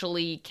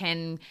actually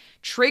can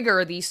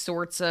trigger these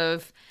sorts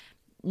of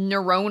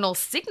neuronal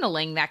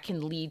signaling that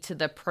can lead to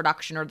the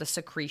production or the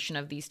secretion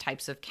of these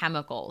types of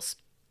chemicals.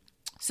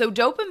 So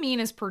dopamine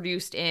is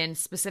produced in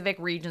specific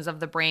regions of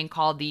the brain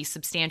called the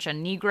substantia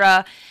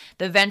nigra,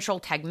 the ventral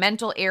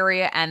tegmental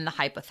area, and the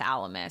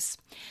hypothalamus.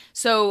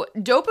 So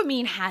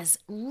dopamine has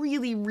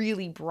really,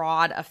 really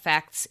broad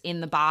effects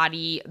in the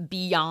body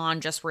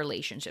beyond just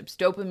relationships.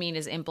 Dopamine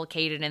is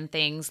implicated in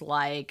things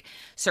like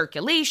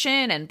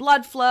circulation and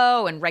blood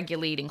flow and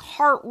regulating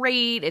heart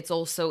rate. It's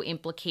also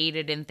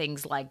implicated in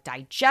things like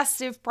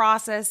digestive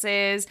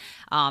processes,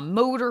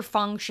 motor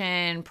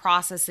function,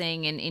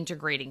 processing and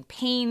integrating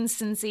pain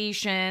sensations.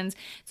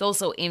 It's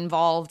also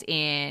involved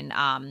in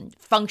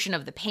function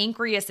of the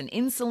pancreas and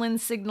insulin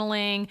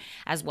signaling,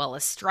 as well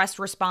as stress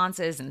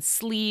responses and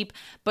sleep,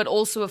 but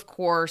also, of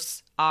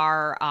course,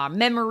 our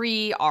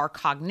memory, our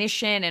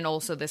cognition, and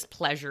also this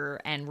pleasure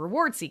and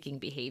reward-seeking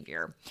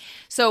behavior.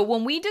 So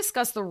when we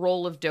discuss the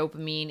role of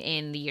dopamine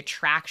in the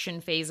attraction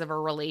phase of a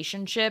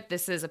relationship,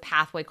 this is a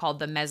pathway called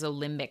the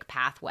mesolimbic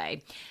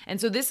pathway. And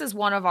so this is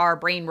one of our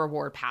brain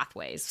reward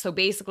pathways. So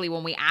basically,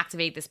 when we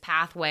activate this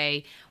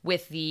pathway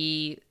with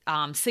the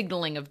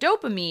signaling of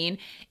dopamine,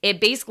 it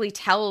basically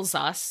tells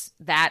us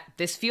that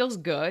this feels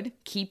good,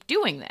 keep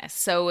doing this.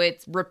 So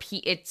it's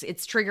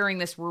triggering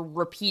this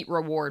repeat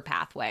reward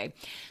pathway.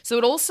 So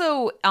it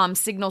also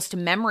signals to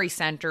memory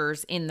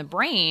centers in the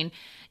brain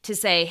to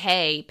say,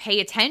 hey, pay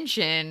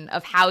attention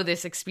of how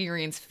this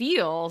experience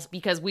feels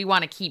because we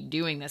want to keep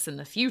doing this in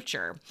the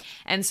future.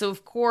 And so,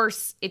 of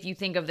course, if you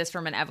think of this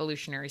from an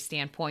evolutionary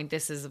standpoint,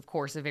 this is, of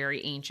course, a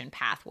very ancient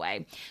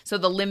pathway. So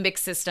the limbic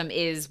system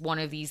is one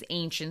of these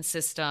ancient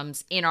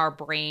systems in our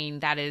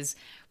brain that is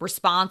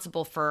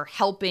responsible for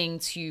helping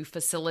to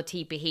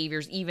facilitate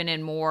behaviors even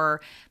in more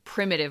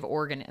primitive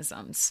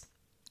organisms.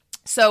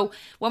 So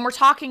when we're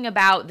talking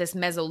about this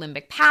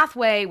mesolimbic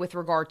pathway with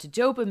regard to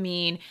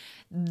dopamine,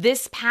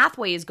 this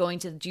pathway is going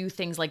to do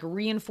things like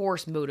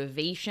reinforce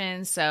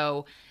motivation.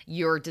 So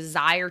your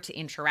desire to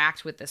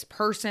interact with this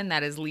person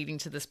that is leading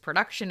to this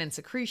production and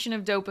secretion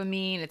of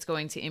dopamine. It's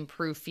going to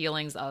improve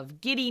feelings of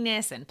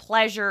giddiness and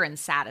pleasure and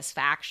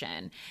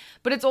satisfaction.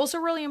 But it's also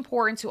really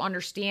important to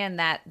understand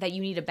that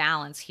you need a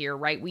balance here,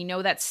 right? We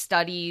know that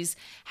studies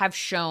have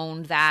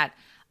shown that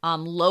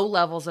low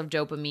levels of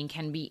dopamine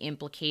can be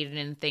implicated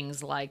in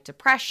things like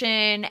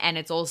depression, and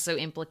it's also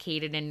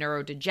implicated in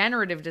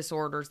neurodegenerative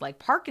disorders like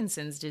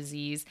Parkinson's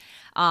disease.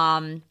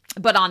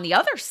 But on the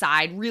other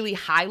side, really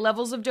high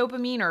levels of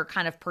dopamine or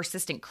kind of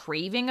persistent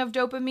craving of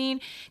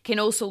dopamine can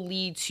also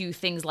lead to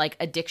things like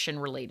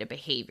addiction-related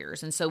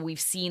behaviors. And so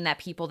we've seen that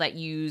people that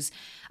use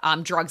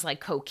drugs like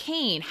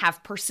cocaine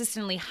have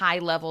persistently high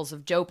levels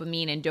of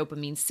dopamine and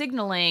dopamine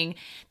signaling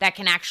that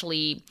can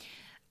actually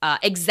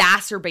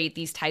exacerbate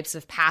these types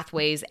of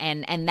pathways,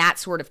 and that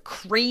sort of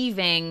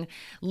craving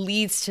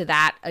leads to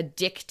that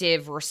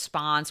addictive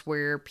response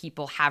where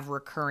people have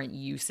recurrent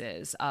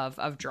uses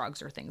of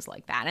drugs or things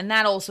like that. And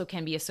that also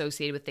can be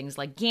associated with things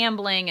like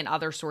gambling and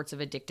other sorts of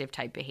addictive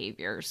type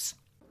behaviors.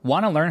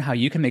 Want to learn how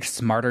you can make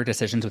smarter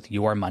decisions with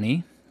your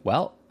money?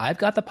 Well, I've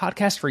got the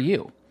podcast for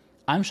you.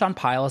 I'm Sean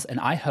Piles,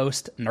 and I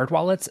host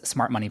NerdWallet's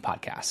Smart Money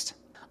Podcast.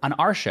 On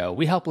our show,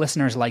 we help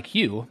listeners like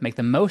you make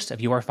the most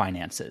of your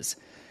finances.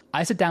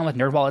 I sit down with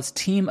NerdWallet's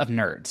team of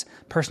nerds,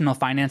 personal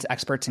finance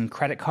experts in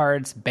credit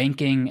cards,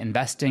 banking,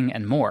 investing,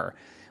 and more.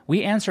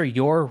 We answer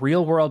your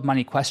real-world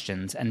money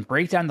questions and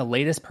break down the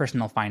latest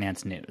personal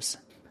finance news.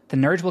 The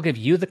nerds will give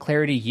you the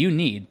clarity you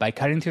need by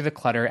cutting through the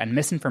clutter and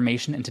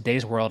misinformation in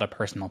today's world of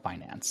personal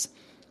finance.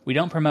 We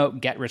don't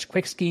promote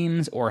get-rich-quick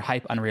schemes or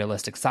hype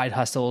unrealistic side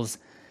hustles.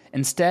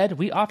 Instead,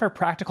 we offer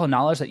practical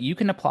knowledge that you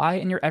can apply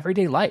in your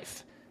everyday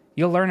life.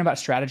 You'll learn about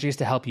strategies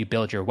to help you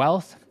build your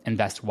wealth,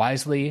 invest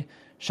wisely,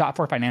 shop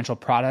for financial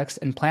products,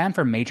 and plan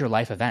for major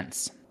life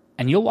events.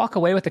 And you'll walk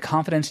away with the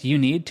confidence you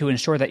need to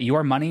ensure that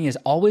your money is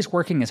always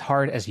working as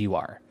hard as you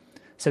are.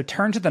 So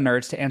turn to the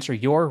nerds to answer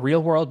your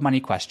real-world money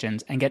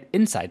questions and get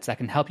insights that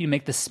can help you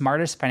make the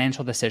smartest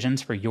financial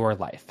decisions for your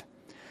life.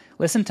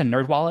 Listen to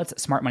NerdWallet's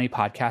Smart Money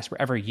Podcast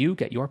wherever you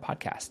get your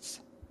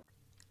podcasts.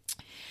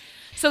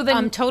 So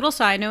then, total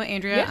side note,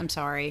 Andrea, I'm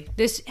sorry.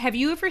 Have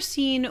you ever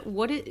seen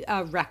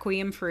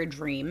Requiem for a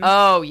Dream?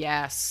 Oh,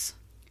 yes.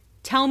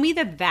 Tell me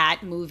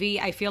that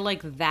movie, I feel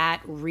like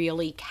that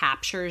really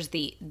captures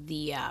the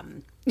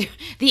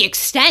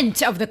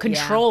extent of the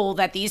control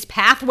that these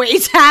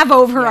pathways have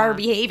over our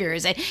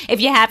behaviors. If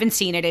you haven't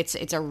seen it, it's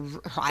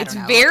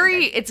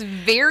very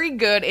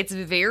good. It's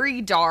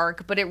very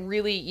dark, but it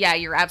really,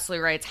 you're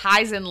absolutely right. It's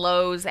highs and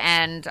lows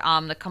and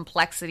the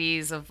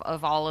complexities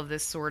of all of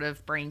this sort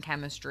of brain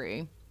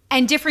chemistry.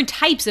 And different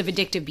types of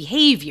addictive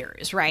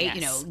behaviors, right?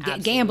 Yes,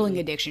 Gambling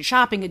addiction,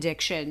 shopping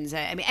addictions.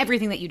 I mean,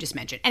 everything that you just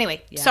mentioned.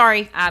 Anyway,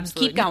 sorry.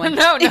 Absolutely. Keep going.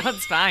 No,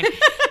 it's fine.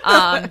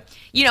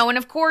 And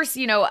of course,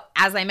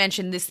 as I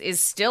mentioned, this is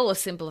still a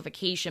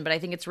simplification, but I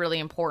think it's really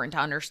important to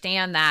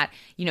understand that,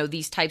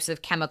 these types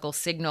of chemical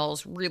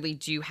signals really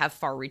do have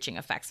far-reaching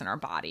effects in our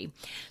body.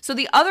 So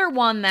the other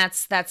one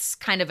that's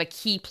kind of a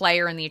key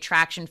player in the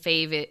attraction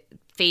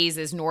phase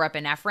is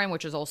norepinephrine,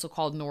 which is also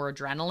called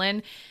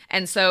noradrenaline.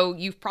 And so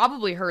you've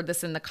probably heard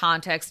this in the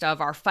context of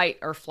our fight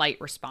or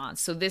flight response.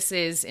 So this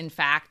is, in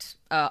fact,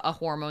 a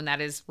hormone that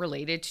is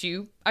related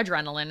to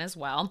adrenaline as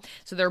well.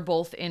 So they're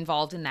both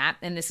involved in that.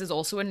 And this is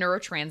also a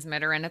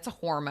neurotransmitter, and it's a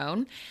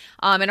hormone.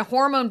 And a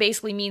hormone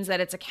basically means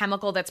that it's a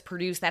chemical that's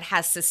produced that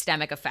has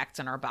systemic effects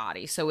in our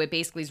body. So it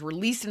basically is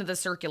released into the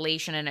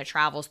circulation and it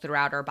travels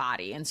throughout our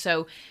body. And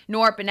so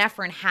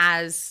norepinephrine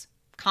has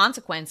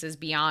consequences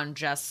beyond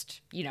just,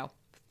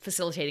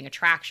 facilitating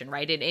attraction,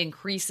 right? It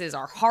increases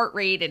our heart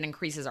rate, it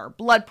increases our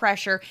blood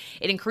pressure,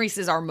 it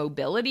increases our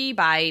mobility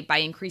by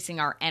increasing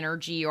our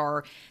energy,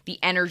 or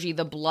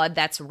the blood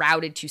that's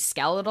routed to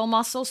skeletal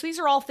muscle. So these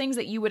are all things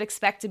that you would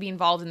expect to be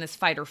involved in this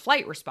fight or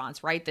flight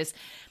response, right?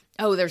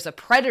 There's a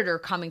predator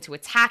coming to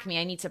attack me.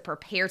 I need to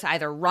prepare to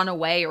either run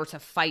away or to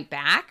fight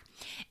back.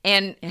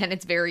 And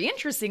it's very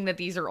interesting that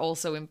these are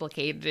also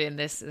implicated in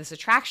this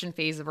attraction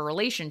phase of a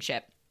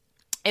relationship.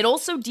 It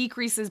also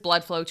decreases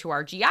blood flow to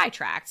our GI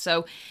tract.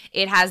 So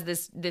it has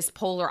this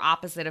polar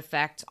opposite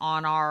effect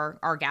on our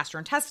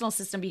gastrointestinal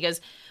system,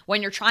 because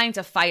when you're trying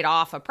to fight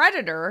off a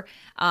predator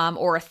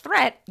or a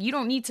threat, you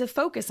don't need to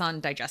focus on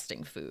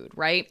digesting food,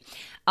 right?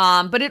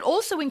 But it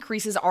also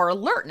increases our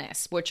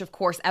alertness, which of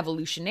course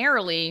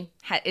evolutionarily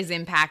is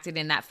impacted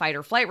in that fight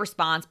or flight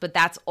response, but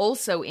that's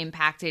also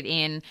impacted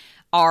in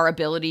our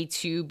ability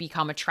to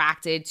become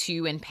attracted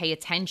to and pay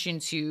attention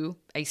to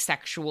a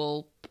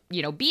sexual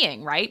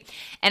being, right?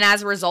 And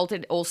as a result,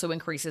 it also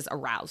increases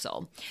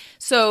arousal.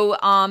 So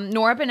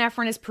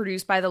norepinephrine is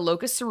produced by the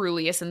locus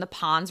coeruleus in the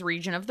pons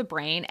region of the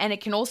brain, and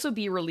it can also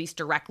be released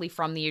directly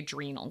from the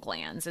adrenal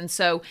glands. And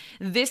so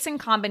this, in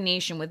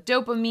combination with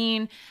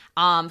dopamine,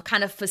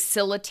 kind of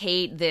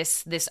facilitate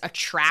this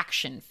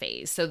attraction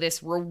phase. So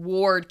this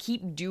reward,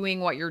 keep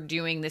doing what you're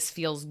doing, this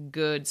feels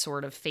good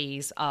sort of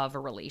phase of a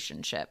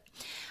relationship.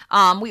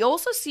 We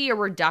also see a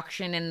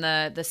reduction in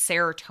the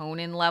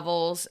serotonin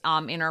levels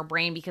in our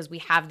brain, because we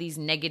have these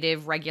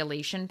negative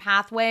regulation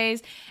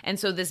pathways. And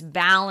so this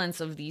balance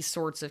of these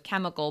sorts of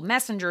chemical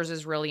messengers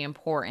is really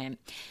important.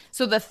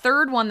 So the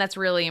third one that's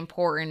really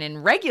important in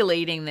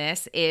regulating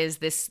this is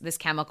this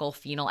chemical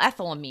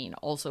phenylethylamine,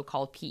 also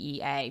called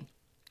PEA.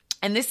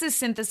 And this is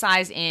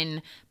synthesized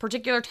in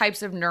particular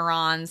types of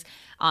neurons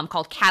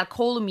called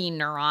catecholamine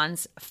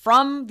neurons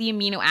from the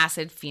amino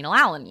acid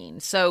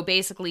phenylalanine. So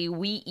basically,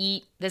 we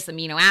eat this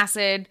amino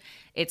acid.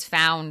 It's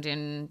found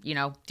in,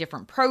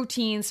 different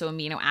proteins. So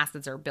amino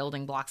acids are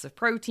building blocks of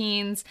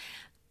proteins.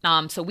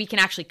 So we can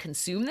actually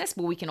consume this,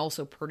 but we can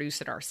also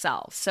produce it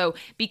ourselves. So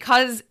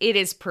because it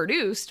is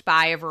produced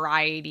by a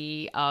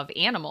variety of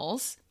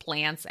animals,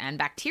 plants, and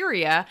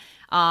bacteria,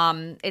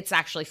 it's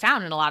actually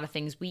found in a lot of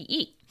things we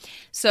eat.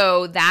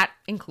 So that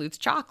includes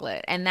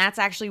chocolate. And that's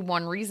actually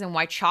one reason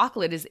why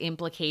chocolate is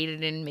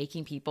implicated in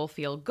making people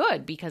feel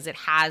good, because it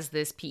has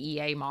this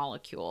PEA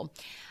molecule.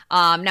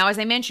 Now, as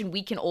I mentioned,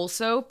 we can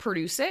also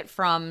produce it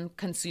from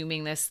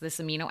consuming this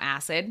amino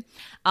acid.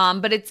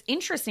 But it's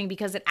interesting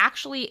because it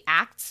actually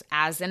acts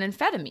as an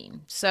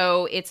amphetamine.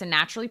 So it's a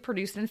naturally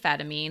produced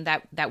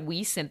amphetamine that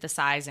we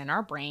synthesize in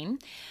our brain.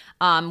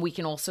 We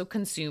can also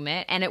consume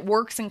it, and it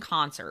works in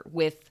concert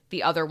with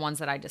the other ones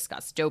that I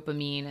discussed,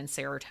 dopamine and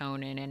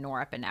serotonin and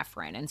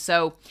norepinephrine. And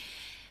so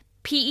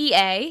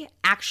PEA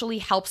actually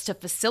helps to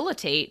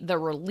facilitate the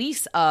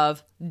release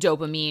of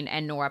dopamine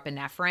and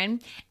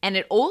norepinephrine, and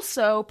it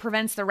also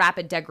prevents the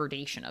rapid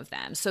degradation of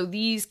them. So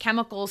these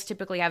chemicals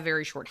typically have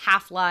very short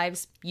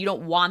half-lives. You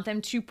don't want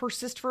them to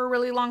persist for a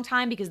really long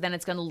time because then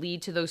it's going to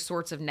lead to those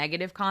sorts of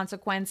negative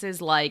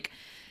consequences like,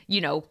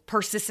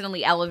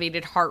 persistently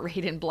elevated heart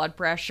rate and blood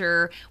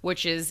pressure,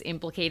 which is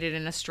implicated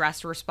in a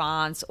stress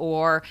response,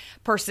 or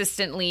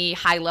persistently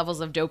high levels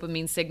of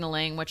dopamine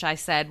signaling, which I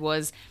said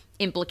was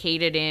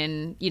implicated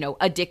in,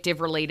 addictive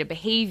related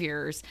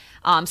behaviors.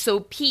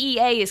 So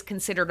PEA is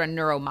considered a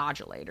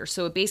neuromodulator.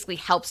 So it basically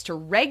helps to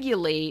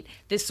regulate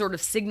this sort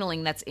of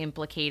signaling that's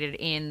implicated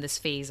in this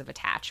phase of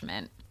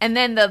attachment. And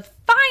then the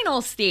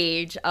final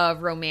stage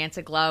of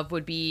romantic love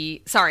would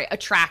be,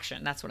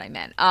 attraction. That's what I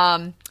meant.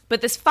 But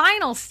this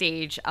final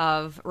stage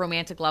of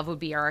romantic love would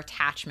be our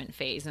attachment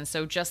phase. And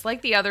so just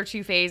like the other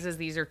two phases,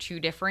 these are two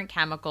different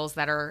chemicals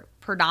that are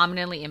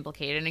predominantly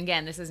implicated. And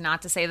again, this is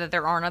not to say that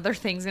there aren't other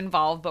things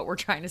involved, but we're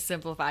trying to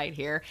simplify it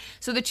here.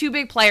 So the two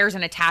big players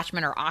in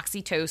attachment are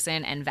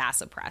oxytocin and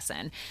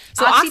vasopressin.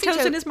 So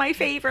oxytocin is my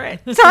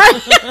favorite. Sorry.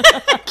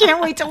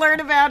 Can't wait to learn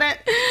about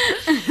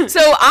it.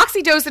 So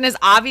oxytocin is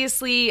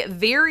obviously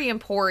very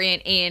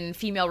important in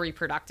female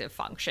reproductive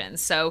function.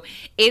 So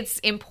it's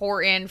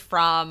important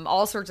from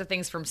all sorts of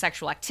things, from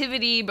sexual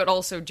activity, but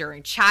also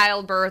during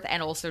childbirth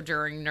and also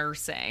during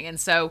nursing. And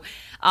so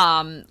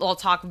I'll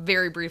talk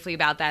very briefly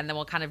about that, and then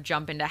we'll kind of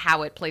jump into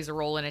how it plays a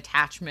role in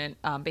attachment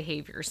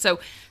behavior. So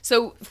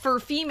for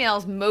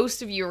females,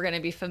 most of you are going to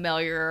be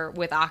familiar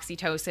with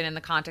oxytocin in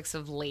the context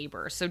of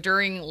labor. So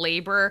during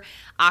labor,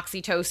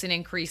 oxytocin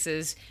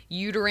increases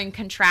uterine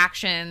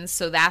contractions.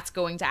 So that's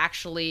going to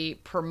actually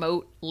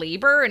promote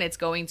labor, and it's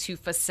going to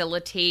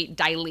facilitate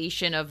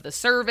dilation of the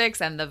cervix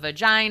and the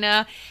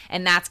vagina,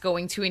 and that's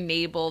going to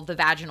enable the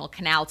vaginal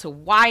canal to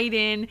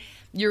widen.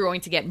 You're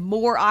going to get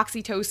more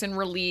oxytocin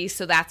release,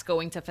 so that's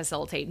going to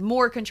facilitate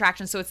more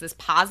contraction. So it's this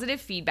positive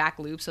feedback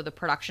loop. So the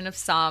production of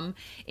some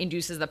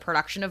induces the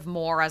production of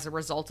more as a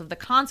result of the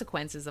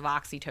consequences of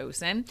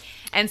oxytocin.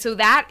 And so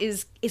that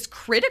is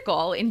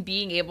critical in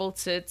being able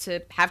to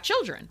have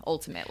children,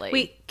 ultimately.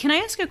 Wait, can I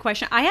ask a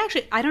question?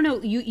 I don't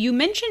know, you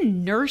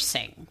mentioned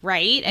nursing,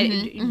 right?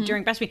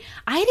 During breastfeeding.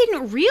 I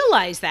didn't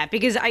realize that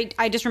because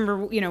I just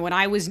remember, when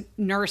I was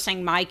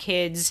nursing my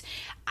kids,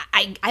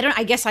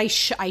 I guess I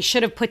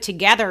should have put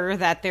together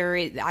that there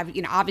is,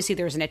 obviously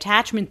there's an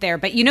attachment there,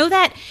 but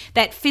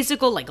that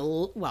physical,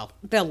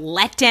 the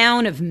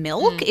letdown of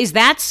milk, is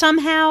that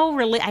somehow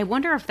I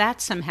wonder if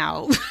that's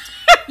somehow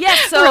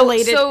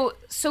related.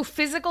 So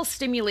physical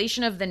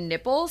stimulation of the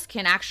nipples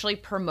can actually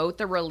promote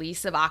the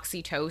release of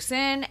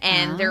oxytocin,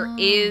 and there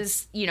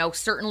is,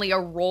 certainly a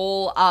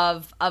role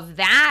of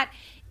that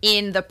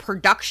in the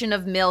production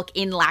of milk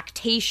in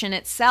lactation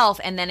itself.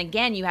 And then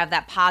again, you have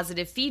that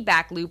positive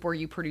feedback loop where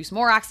you produce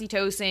more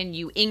oxytocin,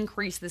 you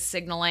increase the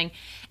signaling,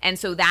 and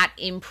so that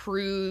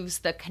improves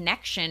the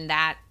connection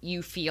that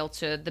you feel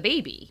to the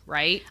baby,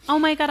 right? Oh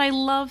my God, I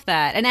love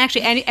that. And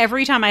actually,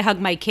 every time I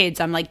hug my kids,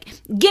 I'm like,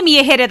 give me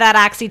a hit of that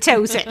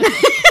oxytocin.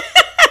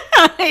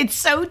 It's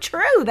so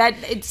true that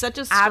it's such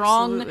a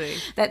strong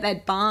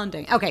that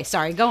bonding. Okay,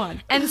 sorry, go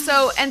on. And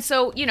so,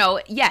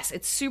 yes,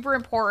 it's super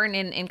important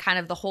in kind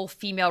of the whole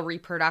female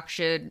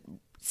reproduction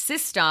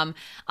system.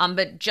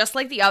 But just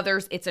like the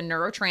others, it's a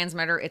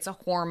neurotransmitter, it's a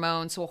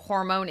hormone. So a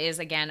hormone is,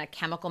 again, a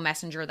chemical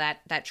messenger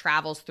that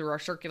travels through our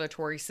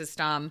circulatory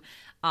system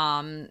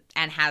and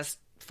has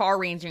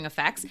far-ranging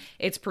effects.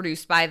 It's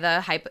produced by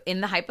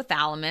in the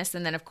hypothalamus,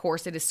 and then of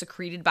course it is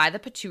secreted by the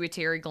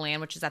pituitary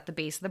gland, which is at the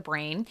base of the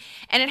brain,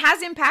 and it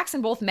has impacts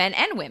in both men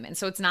and women.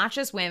 So it's not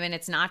just women,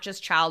 it's not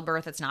just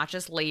childbirth, it's not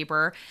just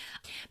labor.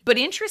 But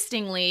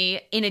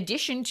interestingly, in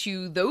addition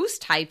to those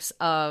types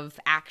of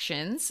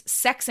actions,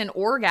 sex and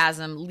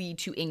orgasm lead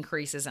to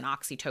increases in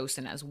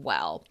oxytocin as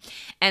well.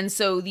 And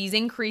so these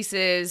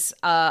increases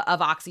of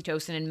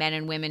oxytocin in men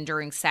and women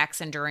during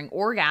sex and during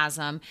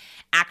orgasm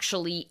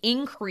actually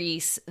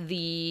increase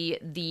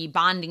the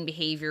bonding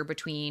behavior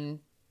between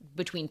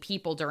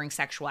people during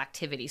sexual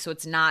activity. So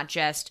it's not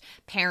just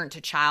parent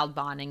to child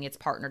bonding, it's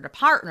partner to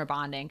partner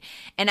bonding.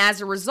 And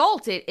as a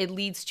result, it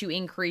leads to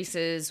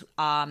increases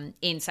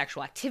in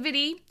sexual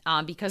activity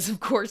because of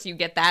course you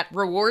get that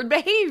reward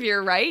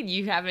behavior, right?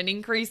 You have an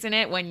increase in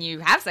it when you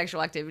have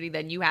sexual activity,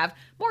 then you have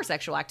more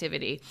sexual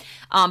activity.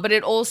 But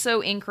it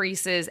also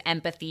increases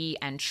empathy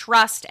and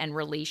trust and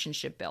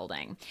relationship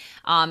building.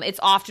 It's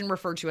often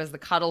referred to as the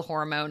cuddle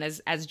hormone,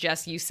 as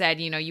Jess, you said,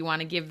 you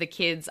want to give the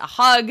kids a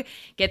hug,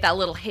 get that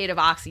little hit of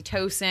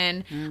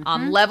oxytocin.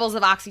 Levels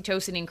of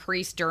oxytocin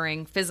increase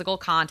during physical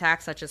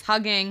contact, such as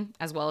hugging,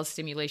 as well as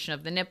stimulation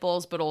of the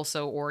nipples, but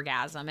also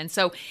orgasm. And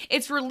so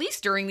it's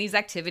released during these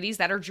activities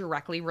that are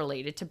directly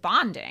related to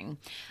bonding.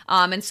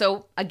 And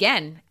so,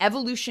 again,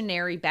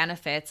 evolutionary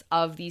benefits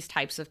of these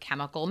types of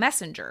chemical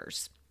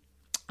messengers.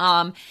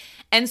 And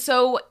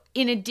so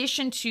in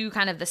addition to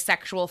kind of the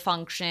sexual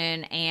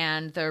function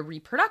and the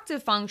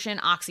reproductive function,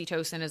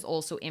 oxytocin is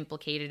also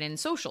implicated in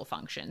social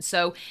function.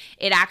 So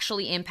it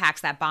actually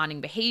impacts that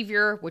bonding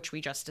behavior, which we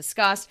just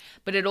discussed,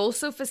 but it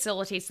also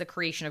facilitates the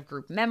creation of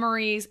group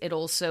memories. It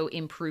also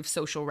improves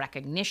social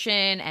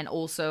recognition and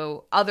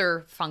also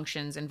other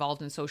functions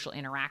involved in social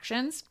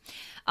interactions.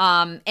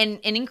 And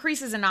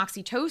increases in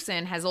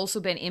oxytocin has also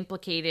been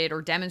implicated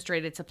or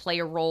demonstrated to play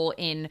a role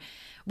in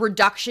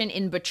reduction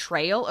in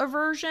betrayal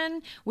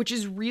aversion, which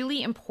is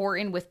really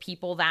important with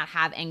people that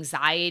have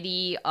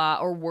anxiety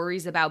or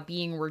worries about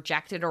being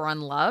rejected or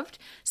unloved.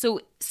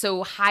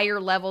 So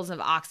higher levels of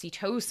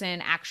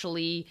oxytocin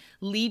actually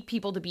lead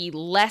people to be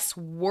less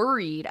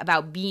worried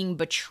about being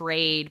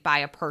betrayed by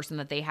a person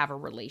that they have a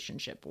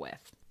relationship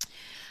with.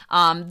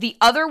 The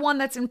other one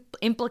that's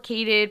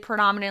implicated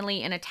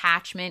predominantly in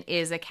attachment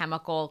is a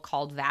chemical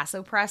called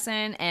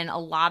vasopressin, and a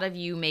lot of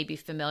you may be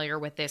familiar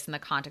with this in the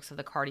context of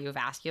the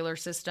cardiovascular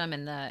system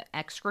and the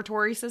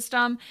excretory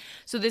system.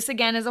 So this,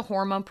 again, is a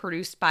hormone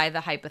produced by the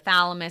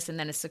hypothalamus and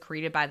then is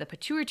secreted by the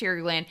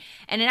pituitary gland,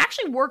 and it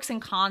actually works in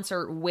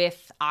concert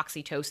with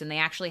oxytocin. They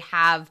actually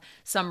have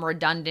some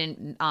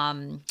redundant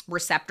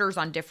receptors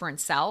on different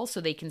cells,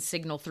 so they can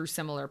signal through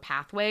similar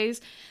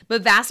pathways.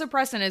 But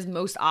vasopressin is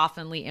most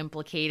oftenly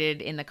implicated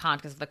in the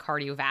context of the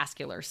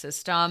cardiovascular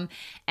system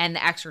and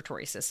the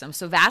excretory system.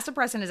 So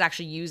vasopressin is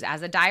actually used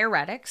as a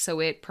diuretic,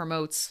 so it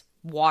promotes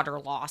water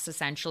loss.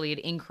 Essentially, it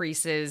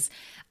increases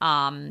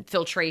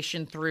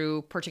filtration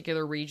through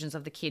particular regions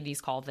of the kidneys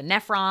called the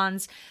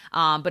nephrons,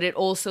 but it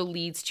also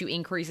leads to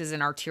increases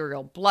in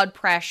arterial blood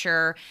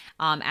pressure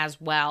as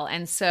well.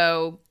 And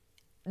so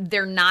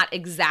they're not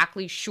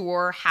exactly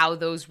sure how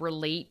those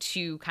relate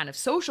to kind of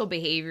social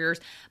behaviors.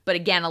 But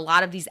again, a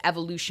lot of these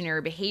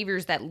evolutionary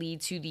behaviors that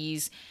lead to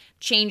these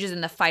changes in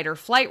the fight or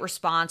flight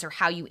response or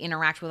how you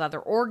interact with other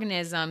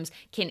organisms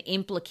can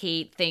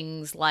implicate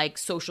things like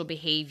social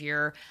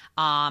behavior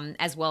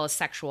as well as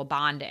sexual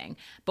bonding.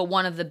 But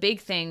one of the big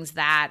things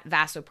that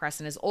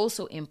vasopressin is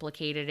also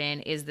implicated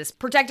in is this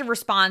protective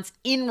response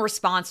in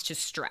response to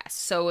stress.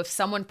 So if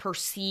someone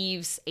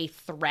perceives a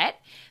threat,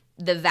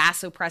 the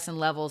vasopressin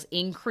levels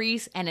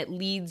increase and it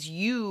leads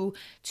you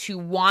to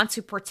want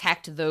to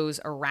protect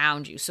those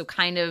around you. So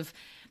kind of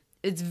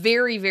it's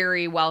very,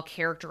 very well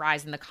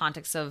characterized in the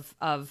context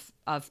of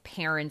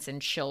parents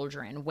and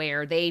children,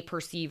 where they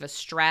perceive a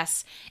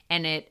stress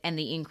and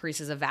the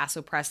increases of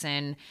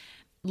vasopressin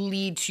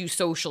lead to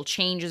social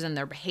changes in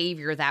their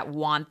behavior that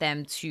want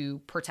them to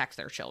protect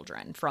their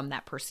children from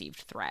that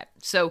perceived threat.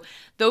 So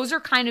those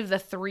are kind of the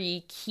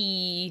three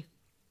key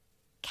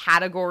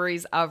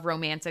categories of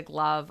romantic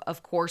love.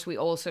 Of course, we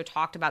also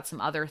talked about some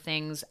other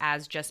things,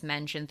 as just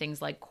mentioned, things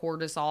like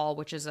cortisol,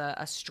 which is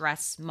a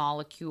stress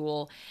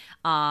molecule.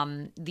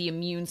 The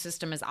immune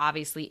system is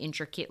obviously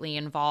intricately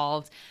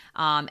involved.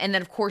 And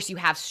then, of course, you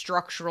have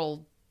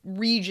structural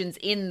regions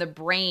in the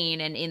brain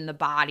and in the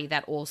body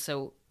that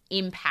also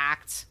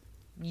impact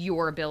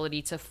your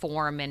ability to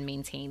form and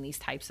maintain these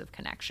types of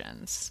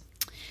connections.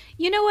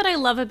 You know what I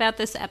love about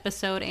this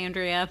episode,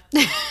 Andrea?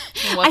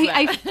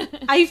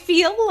 I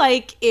feel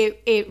like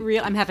it really,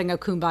 I'm having a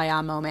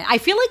kumbaya moment. I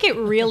feel like it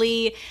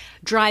really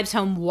drives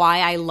home why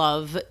I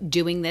love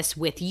doing this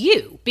with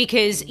you,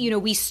 because, you know,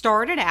 we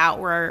started out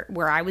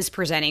where I was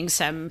presenting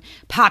some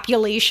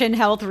population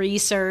health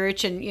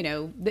research and, you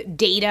know,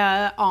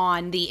 data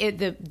on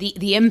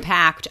the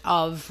impact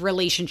of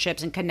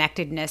relationships and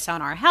connectedness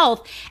on our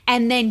health.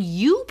 And then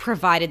you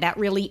provided that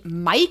really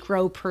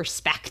micro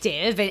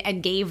perspective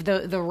and gave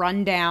the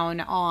rundown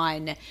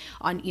on,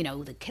 you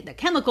know, the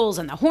chemicals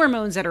and the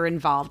hormones that are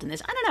involved in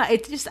this. I don't know.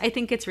 It's just, I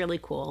think it's really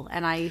cool.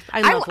 And I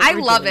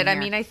love it. I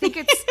mean, I think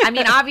it's, I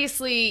mean,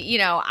 obviously, you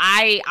know,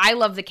 I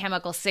love the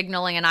chemical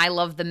signaling and I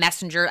love the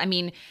messenger. I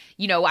mean,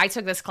 you know, I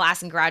took this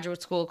class in graduate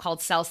school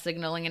called cell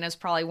signaling, and it's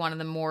probably one of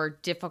the more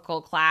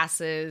difficult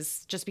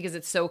classes just because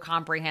it's so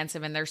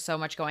comprehensive and there's so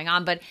much going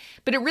on. But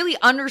it really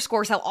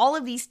underscores how all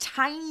of these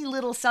tiny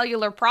little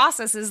cellular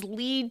processes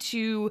lead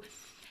to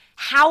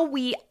how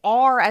we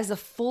are as a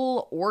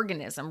full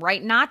organism,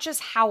 right? Not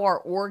just how our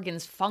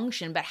organs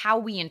function, but how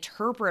we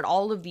interpret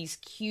all of these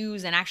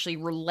cues and actually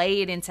relay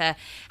it into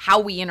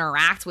how we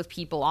interact with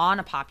people on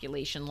a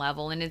population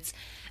level. And it's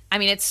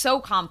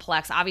so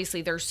complex.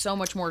 Obviously, there's so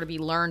much more to be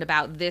learned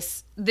about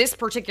this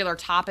particular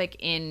topic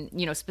in,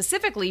 you know,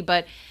 specifically,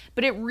 but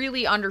it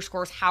really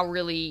underscores how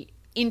really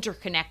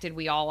interconnected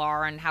we all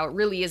are and how it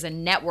really is a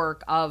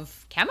network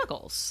of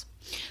chemicals.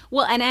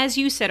 Well, and as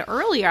you said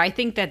earlier, I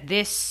think that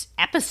this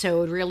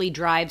episode really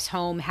drives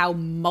home how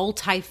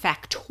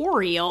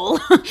multifactorial,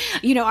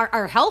 you know,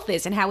 our health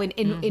is, and how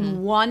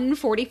in one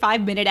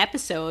 45-minute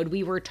episode,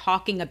 we were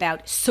talking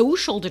about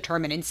social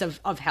determinants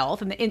of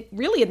health, and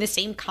really in the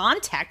same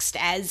context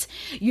as,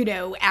 you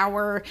know,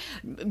 our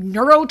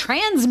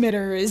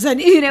neurotransmitters. And,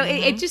 you know,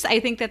 it just,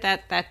 I think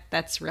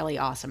that's really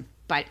awesome.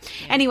 But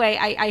anyway,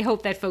 I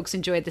hope that folks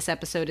enjoyed this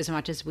episode as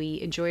much as we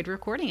enjoyed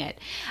recording it.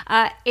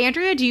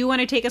 Andrea, do you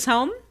want to take us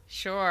home?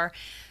 Sure.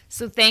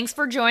 So thanks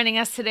for joining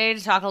us today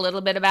to talk a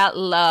little bit about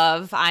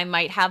love. I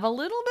might have a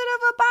little bit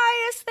of a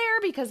bias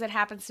there because it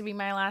happens to be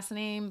my last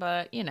name,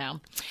 but you know.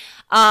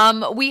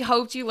 We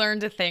hoped you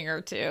learned a thing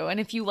or two. And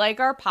if you like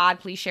our pod,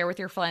 please share with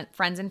your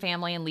friends and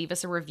family and leave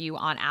us a review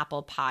on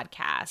Apple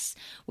Podcasts.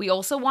 We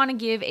also want to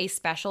give a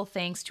special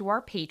thanks to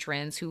our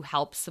patrons who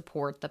help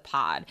support the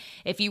pod.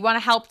 If you want to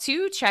help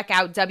too, check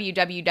out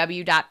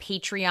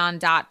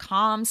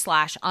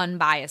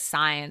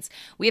www.patreon.com/unbiasedscience.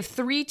 We have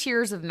 3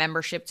 tiers of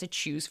membership to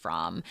choose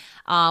from.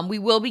 We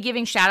will be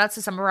giving shout outs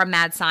to some of our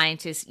mad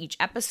scientists each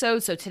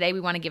episode. So today we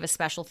want to give a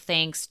special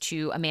thanks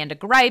to Amanda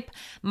Gripe,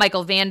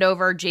 Michael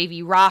Vandover,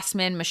 JV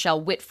Rossman,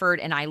 Michelle Whitford,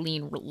 and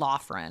Eileen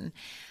Loughran.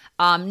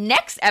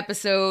 Next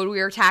episode, we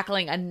are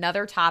tackling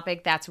another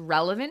topic that's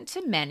relevant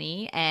to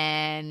many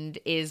and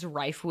is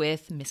rife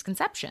with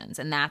misconceptions,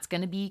 and that's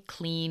going to be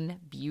clean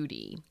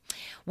beauty.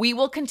 We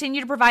will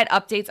continue to provide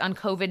updates on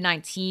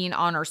COVID-19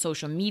 on our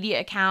social media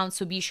accounts,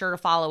 so be sure to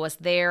follow us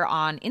there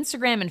on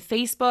Instagram and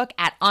Facebook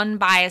at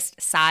Unbiased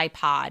Sci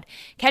Pod.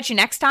 Catch you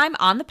next time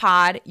on the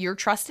pod, your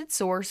trusted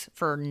source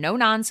for no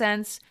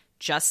nonsense,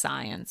 just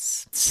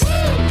science.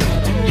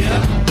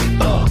 Yeah,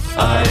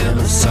 I am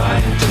a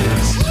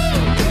scientist.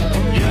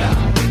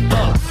 Yeah,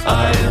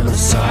 I am a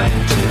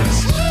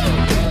scientist.